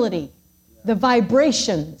tangibility, the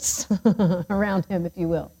vibrations around him, if you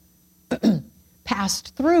will,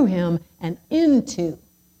 passed through him and into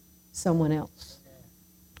someone else.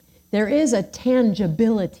 There is a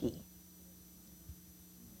tangibility.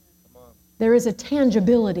 There is a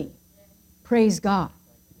tangibility. Praise God.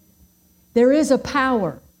 There is a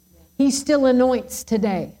power. He still anoints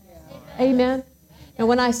today. Amen. And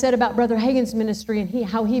when I said about Brother Hagin's ministry and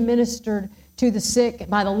how he ministered to the sick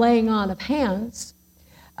by the laying on of hands,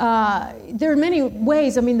 there are many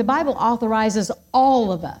ways. I mean, the Bible authorizes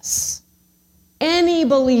all of us. Any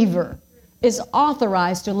believer is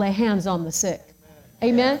authorized to lay hands on the sick.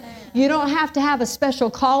 Amen? You don't have to have a special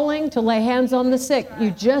calling to lay hands on the sick. You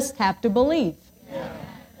just have to believe.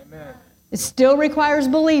 Amen. It still requires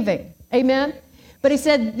believing. Amen? But he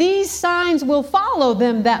said, these signs will follow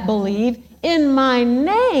them that believe. In my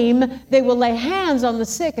name, they will lay hands on the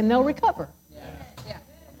sick and they'll recover.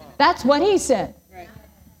 That's what he said.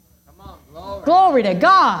 Come on, glory. Glory to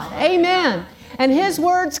God. Amen. And his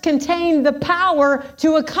words contain the power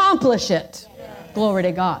to accomplish it. Glory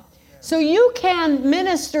to God. So you can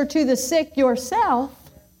minister to the sick yourself,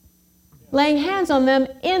 laying hands on them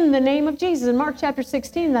in the name of Jesus. In Mark chapter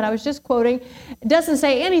 16 that I was just quoting, it doesn't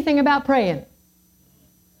say anything about praying.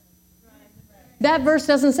 That verse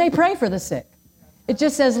doesn't say pray for the sick. It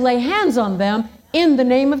just says lay hands on them in the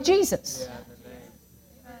name of Jesus.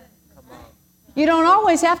 You don't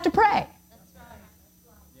always have to pray.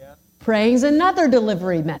 Praying's another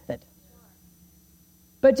delivery method.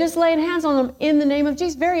 But just laying hands on them in the name of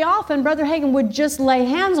Jesus. Very often, Brother Hagin would just lay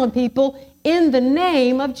hands on people in the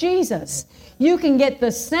name of Jesus. You can get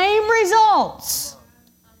the same results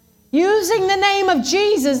using the name of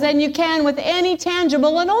Jesus than you can with any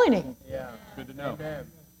tangible anointing. Yeah, good to know. Amen.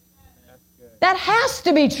 That's good. That has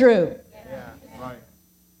to be true. Yeah, right.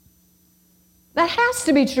 That has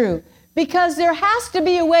to be true. Because there has to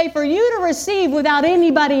be a way for you to receive without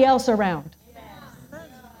anybody else around.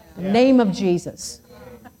 The name of Jesus.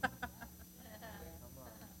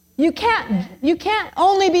 You can't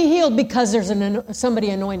only be healed because there's somebody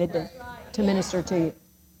anointed to minister to you.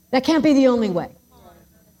 That can't be the only way.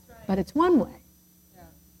 But it's one way.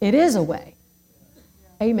 It is a way.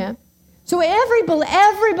 Amen. So every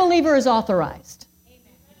believer is authorized.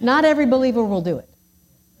 Not every believer will do it.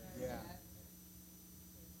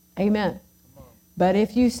 Amen. But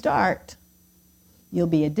if you start, you'll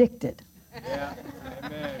be addicted. Yeah.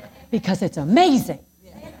 Amen. Because it's amazing.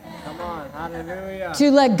 Come on. Hallelujah.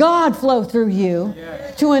 To let God flow through you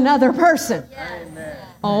to another person. Amen.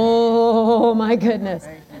 Oh, my goodness.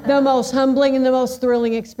 The most humbling and the most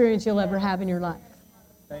thrilling experience you'll ever have in your life.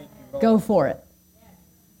 Thank you, Lord. Go for it.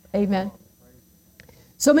 Amen.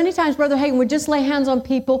 So many times Brother Hagin would just lay hands on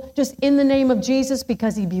people just in the name of Jesus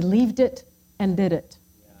because he believed it and did it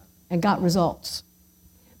and got results.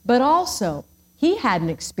 But also, he had an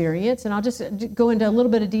experience, and I'll just go into a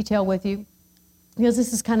little bit of detail with you because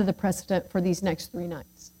this is kind of the precedent for these next 3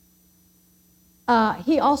 nights.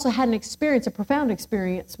 He also had an experience, a profound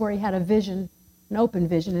experience, where he had a vision, an open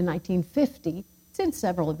vision in 1950. It's in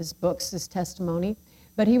several of his books, his testimony.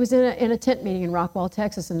 But he was in a tent meeting in Rockwall,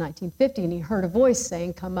 Texas in 1950, and he heard a voice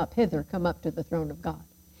saying, "Come up hither, come up to the throne of God."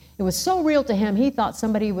 It was so real to him, he thought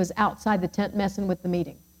somebody was outside the tent messing with the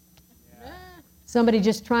meeting. Yeah. Somebody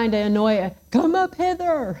just trying to annoy, "Come up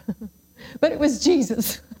hither." But it was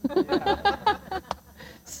Jesus. Yeah.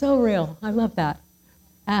 So real. I love that.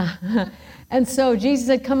 And so Jesus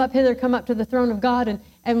said, "Come up hither, come up to the throne of God."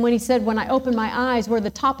 And when he said, when I opened my eyes where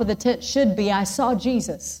the top of the tent should be, I saw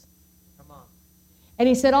Jesus. And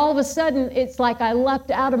he said, all of a sudden, it's like I leapt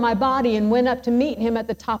out of my body and went up to meet him at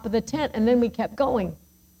the top of the tent. And then we kept going.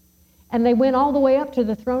 And they went all the way up to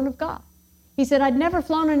the throne of God. He said, I'd never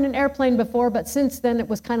flown in an airplane before, but since then it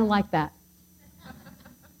was kind of like that.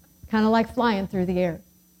 Kind of like flying through the air.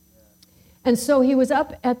 And so he was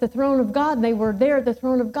up at the throne of God, and they were there at the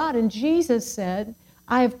throne of God. And Jesus said,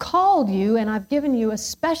 I have called you, and I've given you a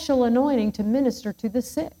special anointing to minister to the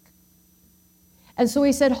sick. And so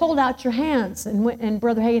he said, hold out your hands. And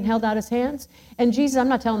Brother Hagin held out his hands. And Jesus, I'm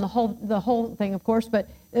not telling the whole thing, of course, but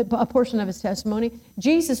a portion of his testimony.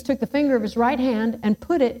 Jesus took the finger of his right hand and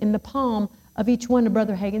put it in the palm of each one of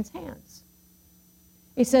Brother Hagin's hands.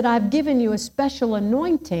 He said, I've given you a special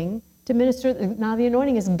anointing to minister. Now the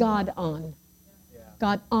anointing is God on.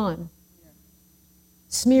 God on.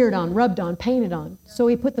 Smeared on, rubbed on, painted on. So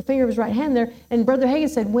he put the finger of his right hand there. And Brother Hagin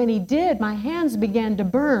said, when he did, my hands began to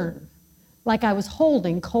burn, like I was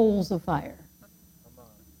holding coals of fire.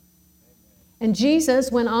 And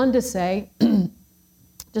Jesus went on to say,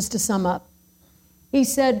 just to sum up, he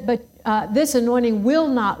said, but this anointing will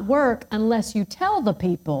not work unless you tell the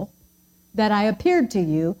people that I appeared to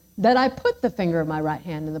you, that I put the finger of my right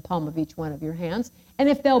hand in the palm of each one of your hands. And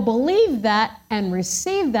if they'll believe that and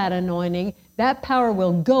receive that anointing, that power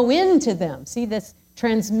will go into them. See this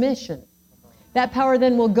transmission. That power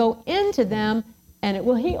then will go into them and it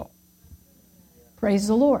will heal. Praise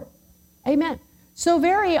the Lord. Amen. So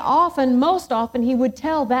very often, most often, he would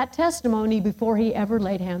tell that testimony before he ever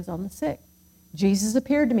laid hands on the sick. Jesus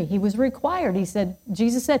appeared to me. He was required.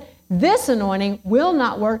 Jesus said, this anointing will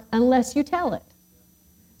not work unless you tell it.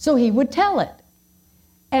 So he would tell it.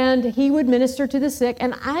 And he would minister to the sick.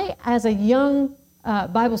 And I, as a young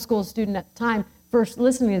Bible school student at the time, first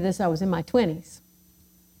listening to this, I was in my 20s.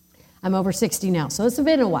 I'm over 60 now, so it's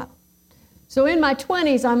been a while. So in my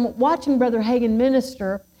 20s, I'm watching Brother Hagin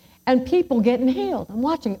minister and people getting healed. I'm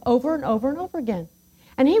watching over and over and over again.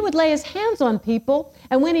 And he would lay his hands on people,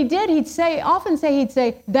 and when he did, he'd say,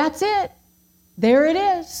 that's it. There it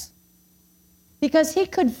is. Because he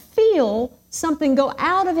could feel something go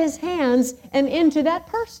out of his hands and into that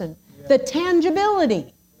person. Yeah. The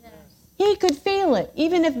tangibility. Yes. He could feel it.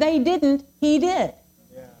 Even if they didn't, he did.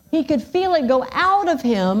 Yeah. He could feel it go out of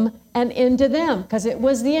him and into them because it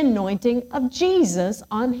was the anointing of Jesus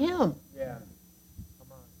on him. Yeah.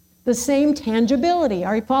 Come on. The same tangibility.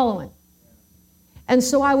 Are you following? Yeah. And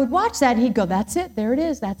so I would watch that and he'd go, that's it, there it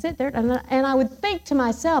is, that's it, there. And I would think to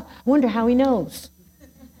myself, I wonder how he knows.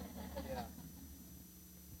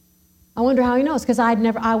 I wonder how he knows, because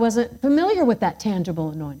I wasn't familiar with that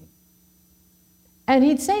tangible anointing. And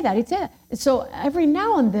he'd say that, So every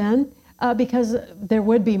now and then, because there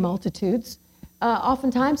would be multitudes,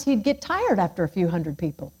 oftentimes he'd get tired after a few hundred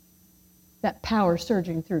people, that power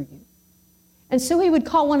surging through you. And so he would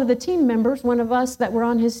call one of the team members, one of us that were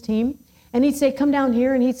on his team, and he'd say, come down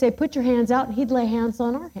here, and he'd say, put your hands out, and he'd lay hands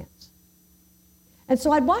on our hands. And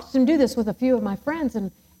so I'd watched him do this with a few of my friends,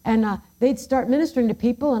 and they'd start ministering to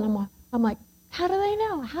people, and I'm like, how do they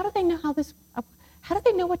know? How do they know how do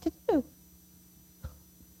they know what to do?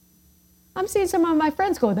 I'm seeing some of my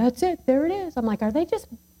friends go, that's it, there it is. I'm like, are they just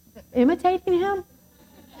imitating him?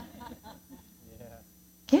 Yeah.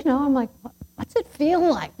 You know, I'm like, what's it feel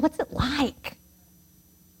like? What's it like?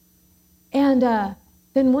 And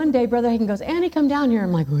then one day, Brother Hagin goes, Annie, come down here.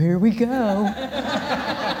 I'm like, well, here we go.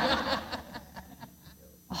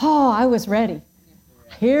 Oh, I was ready.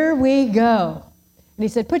 Here we go. And he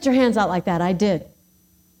said, put your hands out like that. I did.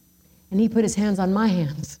 And he put his hands on my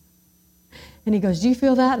hands. And he goes, do you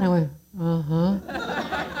feel that? And I went, uh-huh.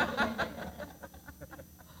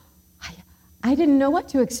 I didn't know what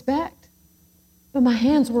to expect, but my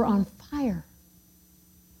hands were on fire.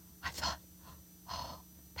 I thought, oh,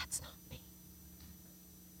 that's not me.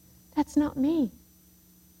 That's not me.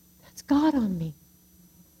 That's God on me.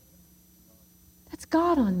 That's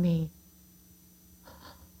God on me.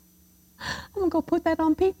 I'm going to go put that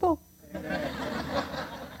on people.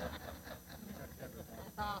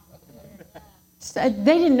 So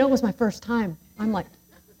they didn't know it was my first time. I'm like,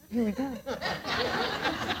 here we go.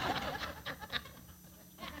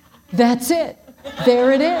 That's it.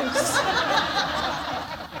 There it is.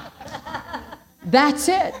 That's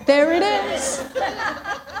it. There it is.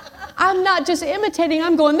 I'm not just imitating.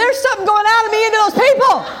 I'm going, there's something going out of me into those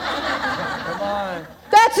people. Come on.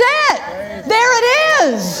 That's it. There it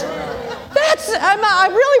is. I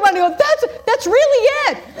really want to go, that's really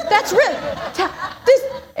it. That's real.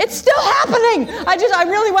 It's still happening. I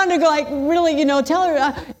really wanted to go, like, really, tell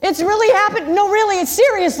her, it's really happening. No, really,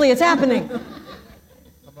 it's happening. Come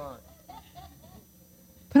on.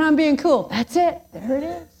 But I'm being cool. That's it. There it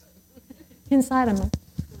is. Inside I'm like,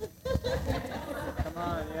 Come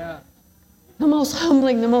on, yeah. the most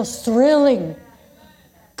humbling, the most thrilling.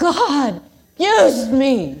 God used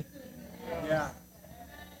me. Yeah.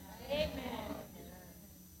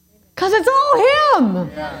 Because it's all Him.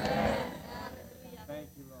 Yeah. Thank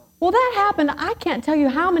you, Lord. Well, that happened, I can't tell you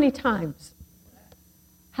how many times.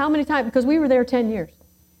 How many times, because we were there 10 years.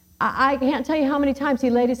 I can't tell you how many times He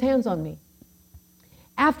laid His hands on me.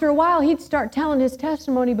 After a while, He'd start telling His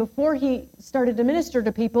testimony before He started to minister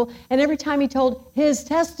to people, and every time He told His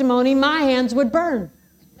testimony, my hands would burn.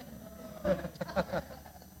 I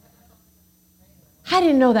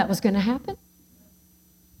didn't know that was going to happen.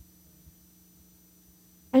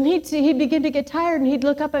 And he'd begin to get tired, and he'd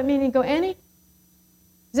look up at me and he'd go, Annie,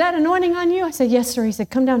 is that anointing on you? I said, yes, sir. He said,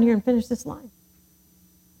 come down here and finish this line.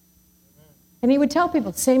 And he would tell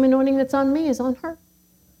people, the same anointing that's on me is on her.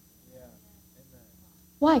 Yeah. Amen.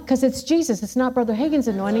 Why? Because it's Jesus. It's not Brother Hagin's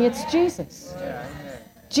anointing. It's Jesus. Yeah. Amen.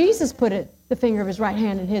 Jesus put the finger of His right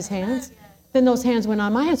hand in His hands. Then those hands went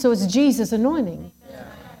on my hands. So it's Jesus' anointing. Yeah.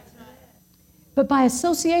 But by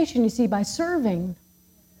association, you see, by serving,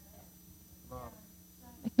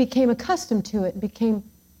 I became accustomed to it and became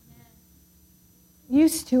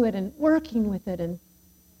used to it and working with it and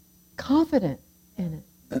confident in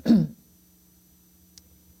it.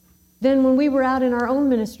 Then when we were out in our own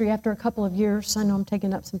ministry after a couple of years, I know I'm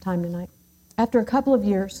taking up some time tonight. After a couple of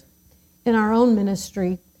years in our own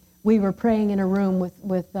ministry, we were praying in a room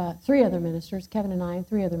with 3 other ministers, Kevin and I and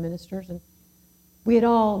 3 other ministers, and we had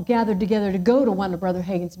all gathered together to go to one of Brother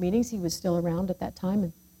Hagin's meetings. He was still around at that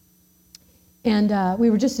time. And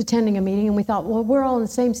we were just attending a meeting, and we thought, well, we're all in the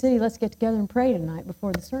same city. Let's get together and pray tonight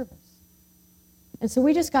before the service. And so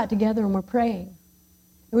we just got together and we're praying.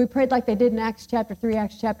 And we prayed like they did in Acts chapter 3,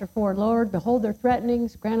 Acts chapter 4. Lord, behold their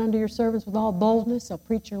threatenings. Grant unto your servants with all boldness. They'll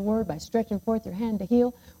preach your word by stretching forth your hand to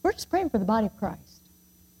heal. We're just praying for the body of Christ.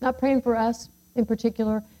 Not praying for us in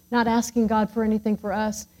particular. Not asking God for anything for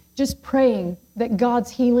us. Just praying that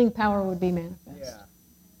God's healing power would be manifest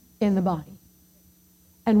in the body.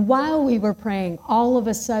 And while we were praying, all of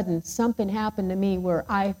a sudden, something happened to me where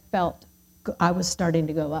I felt I was starting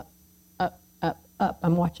to go up, up, up, up.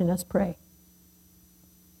 I'm watching us pray.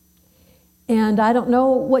 And I don't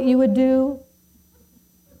know what you would do.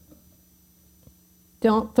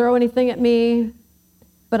 Don't throw anything at me.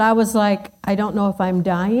 But I was like, I don't know if I'm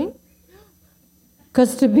dying.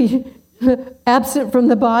 Because to be absent from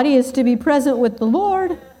the body is to be present with the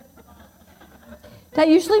Lord. That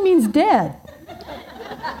usually means dead.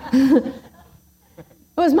 It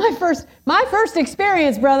was my first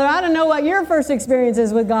experience, brother. I don't know what your first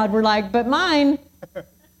experiences with God were like, but mine,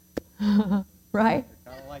 right?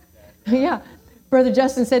 Kind of like that. Yeah. Brother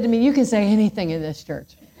Justin said to me, you can say anything in this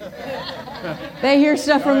church. They hear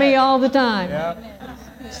stuff from me all the time. Yeah.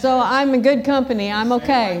 So I'm in good company. I'm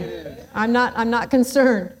okay. I'm not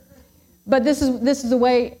concerned. But this is the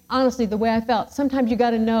way, honestly, the way I felt. Sometimes you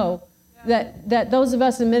got to know that those of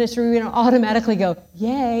us in ministry, we don't automatically go,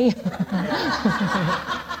 yay.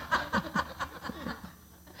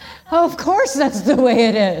 Of course that's the way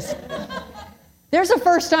it is. There's a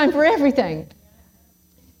first time for everything.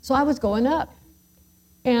 So I was going up.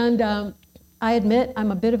 And I admit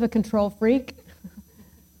I'm a bit of a control freak.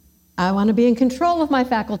 I want to be in control of my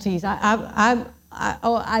faculties. I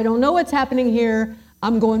don't know what's happening here.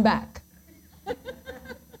 I'm going back.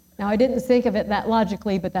 Now, I didn't think of it that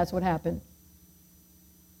logically, but that's what happened.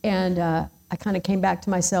 And I kind of came back to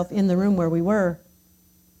myself in the room where we were.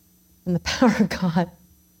 And the power of God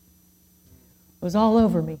was all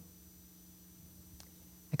over me.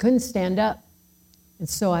 I couldn't stand up. And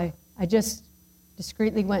so I just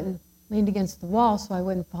discreetly went and leaned against the wall so I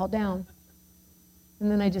wouldn't fall down. And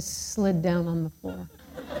then I just slid down on the floor.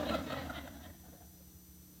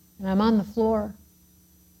 And I'm on the floor.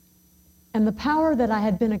 And the power that I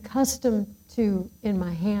had been accustomed to in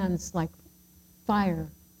my hands, like fire,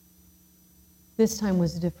 this time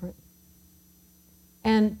was different.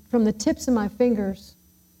 And from the tips of my fingers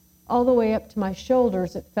all the way up to my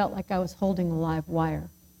shoulders, it felt like I was holding a live wire.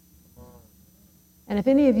 And if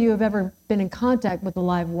any of you have ever been in contact with a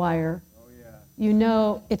live wire, you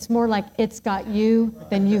know it's more like it's got you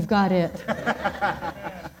than you've got it.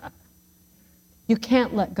 You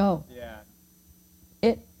can't let go.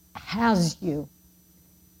 It has you.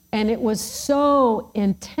 And it was so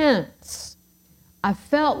intense. I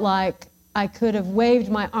felt like I could have waved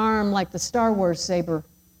my arm like the Star Wars saber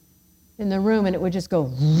in the room and it would just go.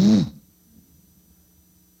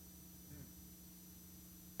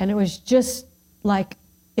 And it was just like,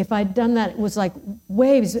 if I'd done that, it was like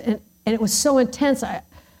waves, and it was so intense.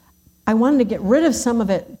 I wanted to get rid of some of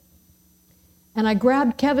it. And I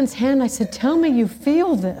grabbed Kevin's hand. I said, tell me you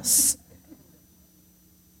feel this.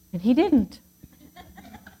 And he didn't.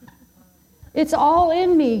 It's all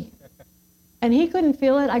in me. And he couldn't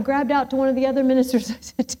feel it. I grabbed out to one of the other ministers. I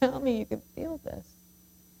said, tell me you can feel this. And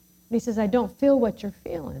he says, I don't feel what you're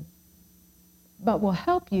feeling, but we'll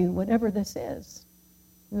help you, whatever this is.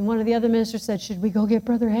 And one of the other ministers said, should we go get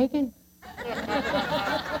Brother Hagin?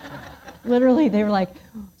 Literally, they were like,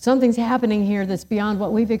 something's happening here that's beyond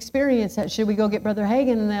what we've experienced. Should we go get Brother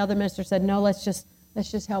Hagin? And the other minister said, no, let's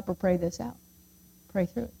just help her pray this out. Pray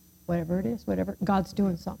through it. Whatever it is, whatever. God's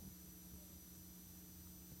doing something.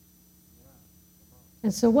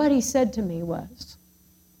 And so what he said to me was,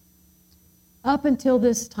 up until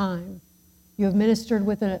this time, you have ministered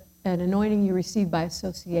with an anointing you received by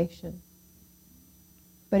association.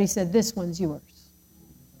 But he said, this one's yours.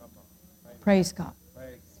 Praise God.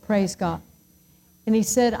 Praise God. And he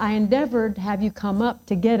said, I endeavored to have you come up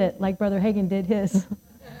to get it like Brother Hagin did his.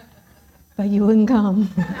 But you wouldn't come.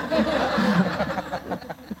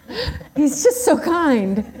 He's just so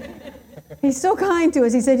kind. He's so kind to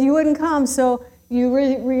us. He said, you wouldn't come, so you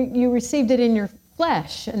received it in your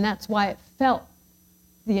flesh, and that's why it felt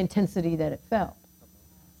the intensity that it felt.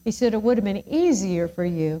 He said, it would have been easier for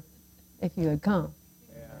you if you had come.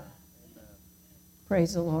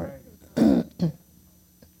 Praise the Lord.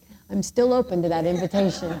 I'm still open to that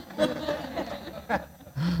invitation.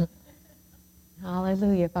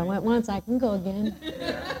 Hallelujah. If I went once, I can go again.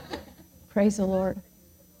 Praise the Lord.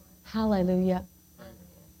 Hallelujah.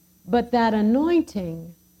 But that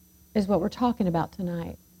anointing is what we're talking about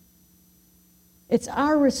tonight. It's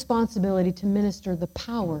our responsibility to minister the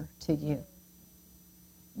power to you.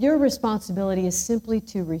 Your responsibility is simply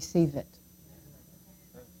to receive it.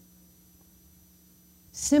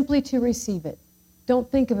 Simply to receive it. Don't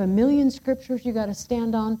think of a million scriptures you got to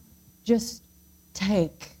stand on. Just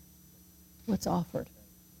take what's offered.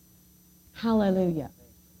 Hallelujah.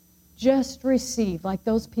 Just receive like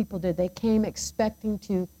those people did. They came expecting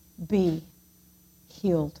to be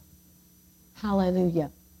healed.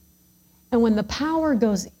 Hallelujah. And when the power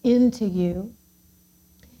goes into you,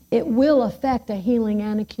 it will affect a healing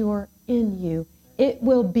and a cure in you. It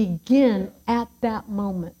will begin at that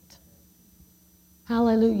moment.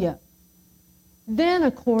 Hallelujah. Then,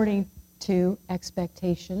 according to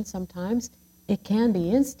expectation, sometimes it can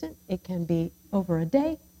be instant, it can be over a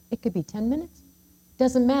day, it could be 10 minutes.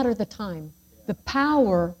 Doesn't matter the time. The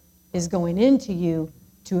power is going into you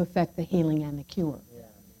to affect the healing and the cure.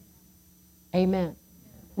 Amen.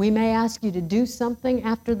 We may ask you to do something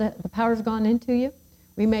after the power's gone into you.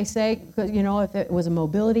 We may say, because if it was a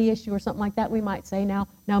mobility issue or something like that, we might say, now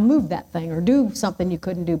move that thing or do something you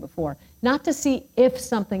couldn't do before. Not to see if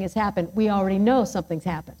something has happened. We already know something's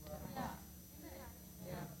happened.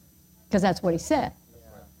 Because that's what he said.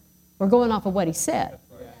 We're going off of what he said.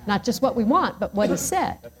 Not just what we want, but what he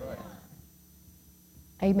said.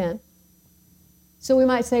 Amen. So we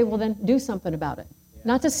might say, well, then do something about it.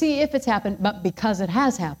 Not to see if it's happened, but because it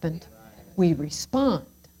has happened, we respond.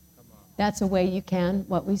 That's a way you can,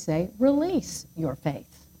 what we say, release your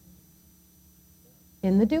faith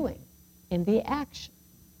in the doing. in the action.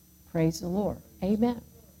 Praise the Lord. Amen.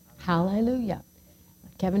 Hallelujah.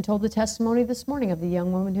 Kevin told the testimony this morning of the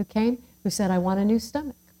young woman who came who said, I want a new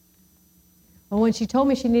stomach. Well, when she told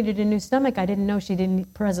me she needed a new stomach, I didn't know she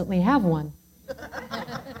didn't presently have one.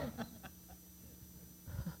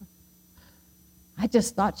 I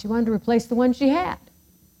just thought she wanted to replace the one she had.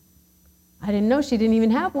 I didn't know she didn't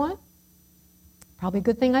even have one. Probably a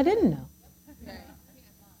good thing I didn't know.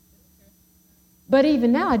 But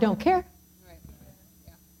even now, I don't care.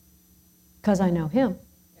 Because I know Him.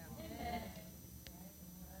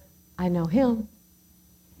 I know Him.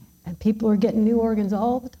 And people are getting new organs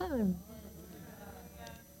all the time.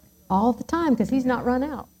 All the time, because He's not run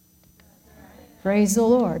out. Praise the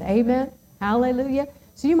Lord. Amen. Hallelujah.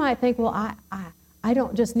 So you might think, well, I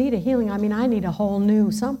don't just need a healing. I mean, I need a whole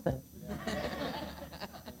new something.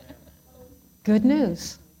 Good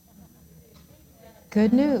news.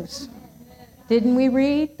 Good news. Didn't we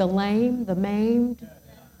read the lame, the maimed,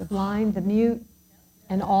 the blind, the mute,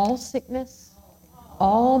 and all sickness,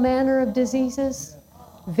 all manner of diseases,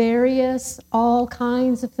 various, all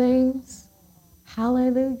kinds of things?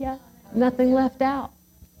 Hallelujah. Nothing left out.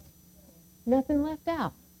 Nothing left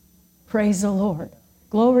out. Praise the Lord.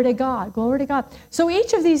 Glory to God. Glory to God. So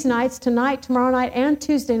each of these nights, tonight, tomorrow night, and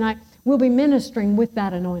Tuesday night, we'll be ministering with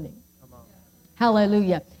that anointing.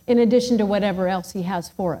 Hallelujah. In addition to whatever else He has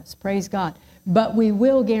for us. Praise God. But we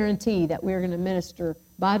will guarantee that we're going to minister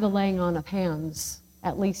by the laying on of hands,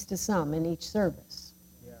 at least to some in each service.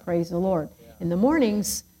 Yeah. Praise the Lord. Yeah. In the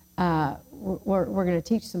mornings, we're going to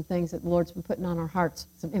teach some things that the Lord's been putting on our hearts,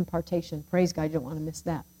 some impartation. Praise God. You don't want to miss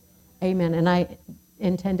that. Amen. And I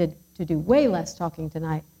intended to do way less talking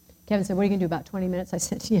tonight. Kevin said, what are you going to do, about 20 minutes? I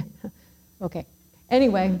said, yeah. Okay.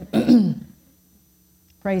 Anyway,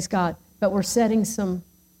 praise God. But we're setting some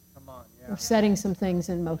things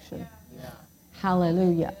in motion. Yeah.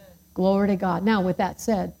 Hallelujah. Glory to God. Now, with that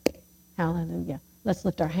said, hallelujah. Let's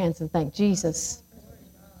lift our hands and thank Jesus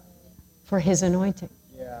for His anointing.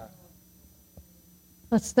 Yeah.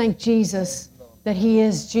 Let's thank Jesus that He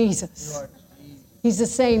is Jesus. He's the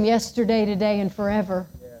same yesterday, today, and forever.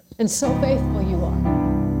 Yes. And so faithful you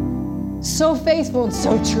are. So faithful and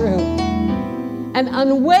so true. And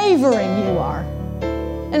unwavering you are.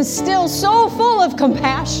 And still so full of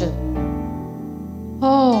compassion.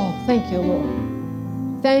 Oh, thank you, Lord.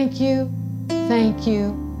 Thank you, thank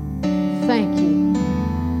you, thank you.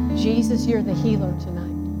 Jesus, you're the healer tonight.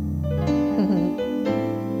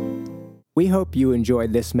 We hope you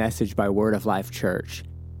enjoyed this message by Word of Life Church.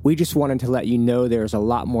 We just wanted to let you know there's a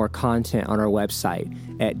lot more content on our website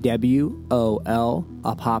at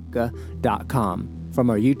wolapopka.com. From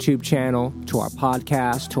our YouTube channel, to our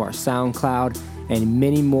podcast, to our SoundCloud, and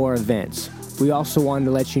many more events. We also wanted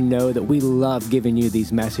to let you know that we love giving you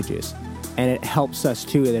these messages. And it helps us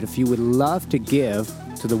too, that if you would love to give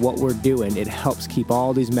to what we're doing, it helps keep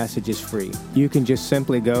all these messages free. You can just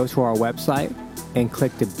simply go to our website and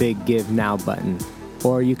click the big Give Now button.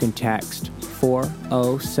 Or you can text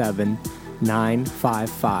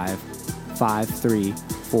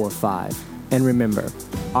 407-955-5345. And remember,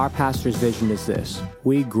 our pastor's vision is this: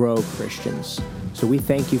 we grow Christians. So we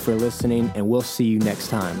thank you for listening, and we'll see you next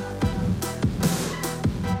time.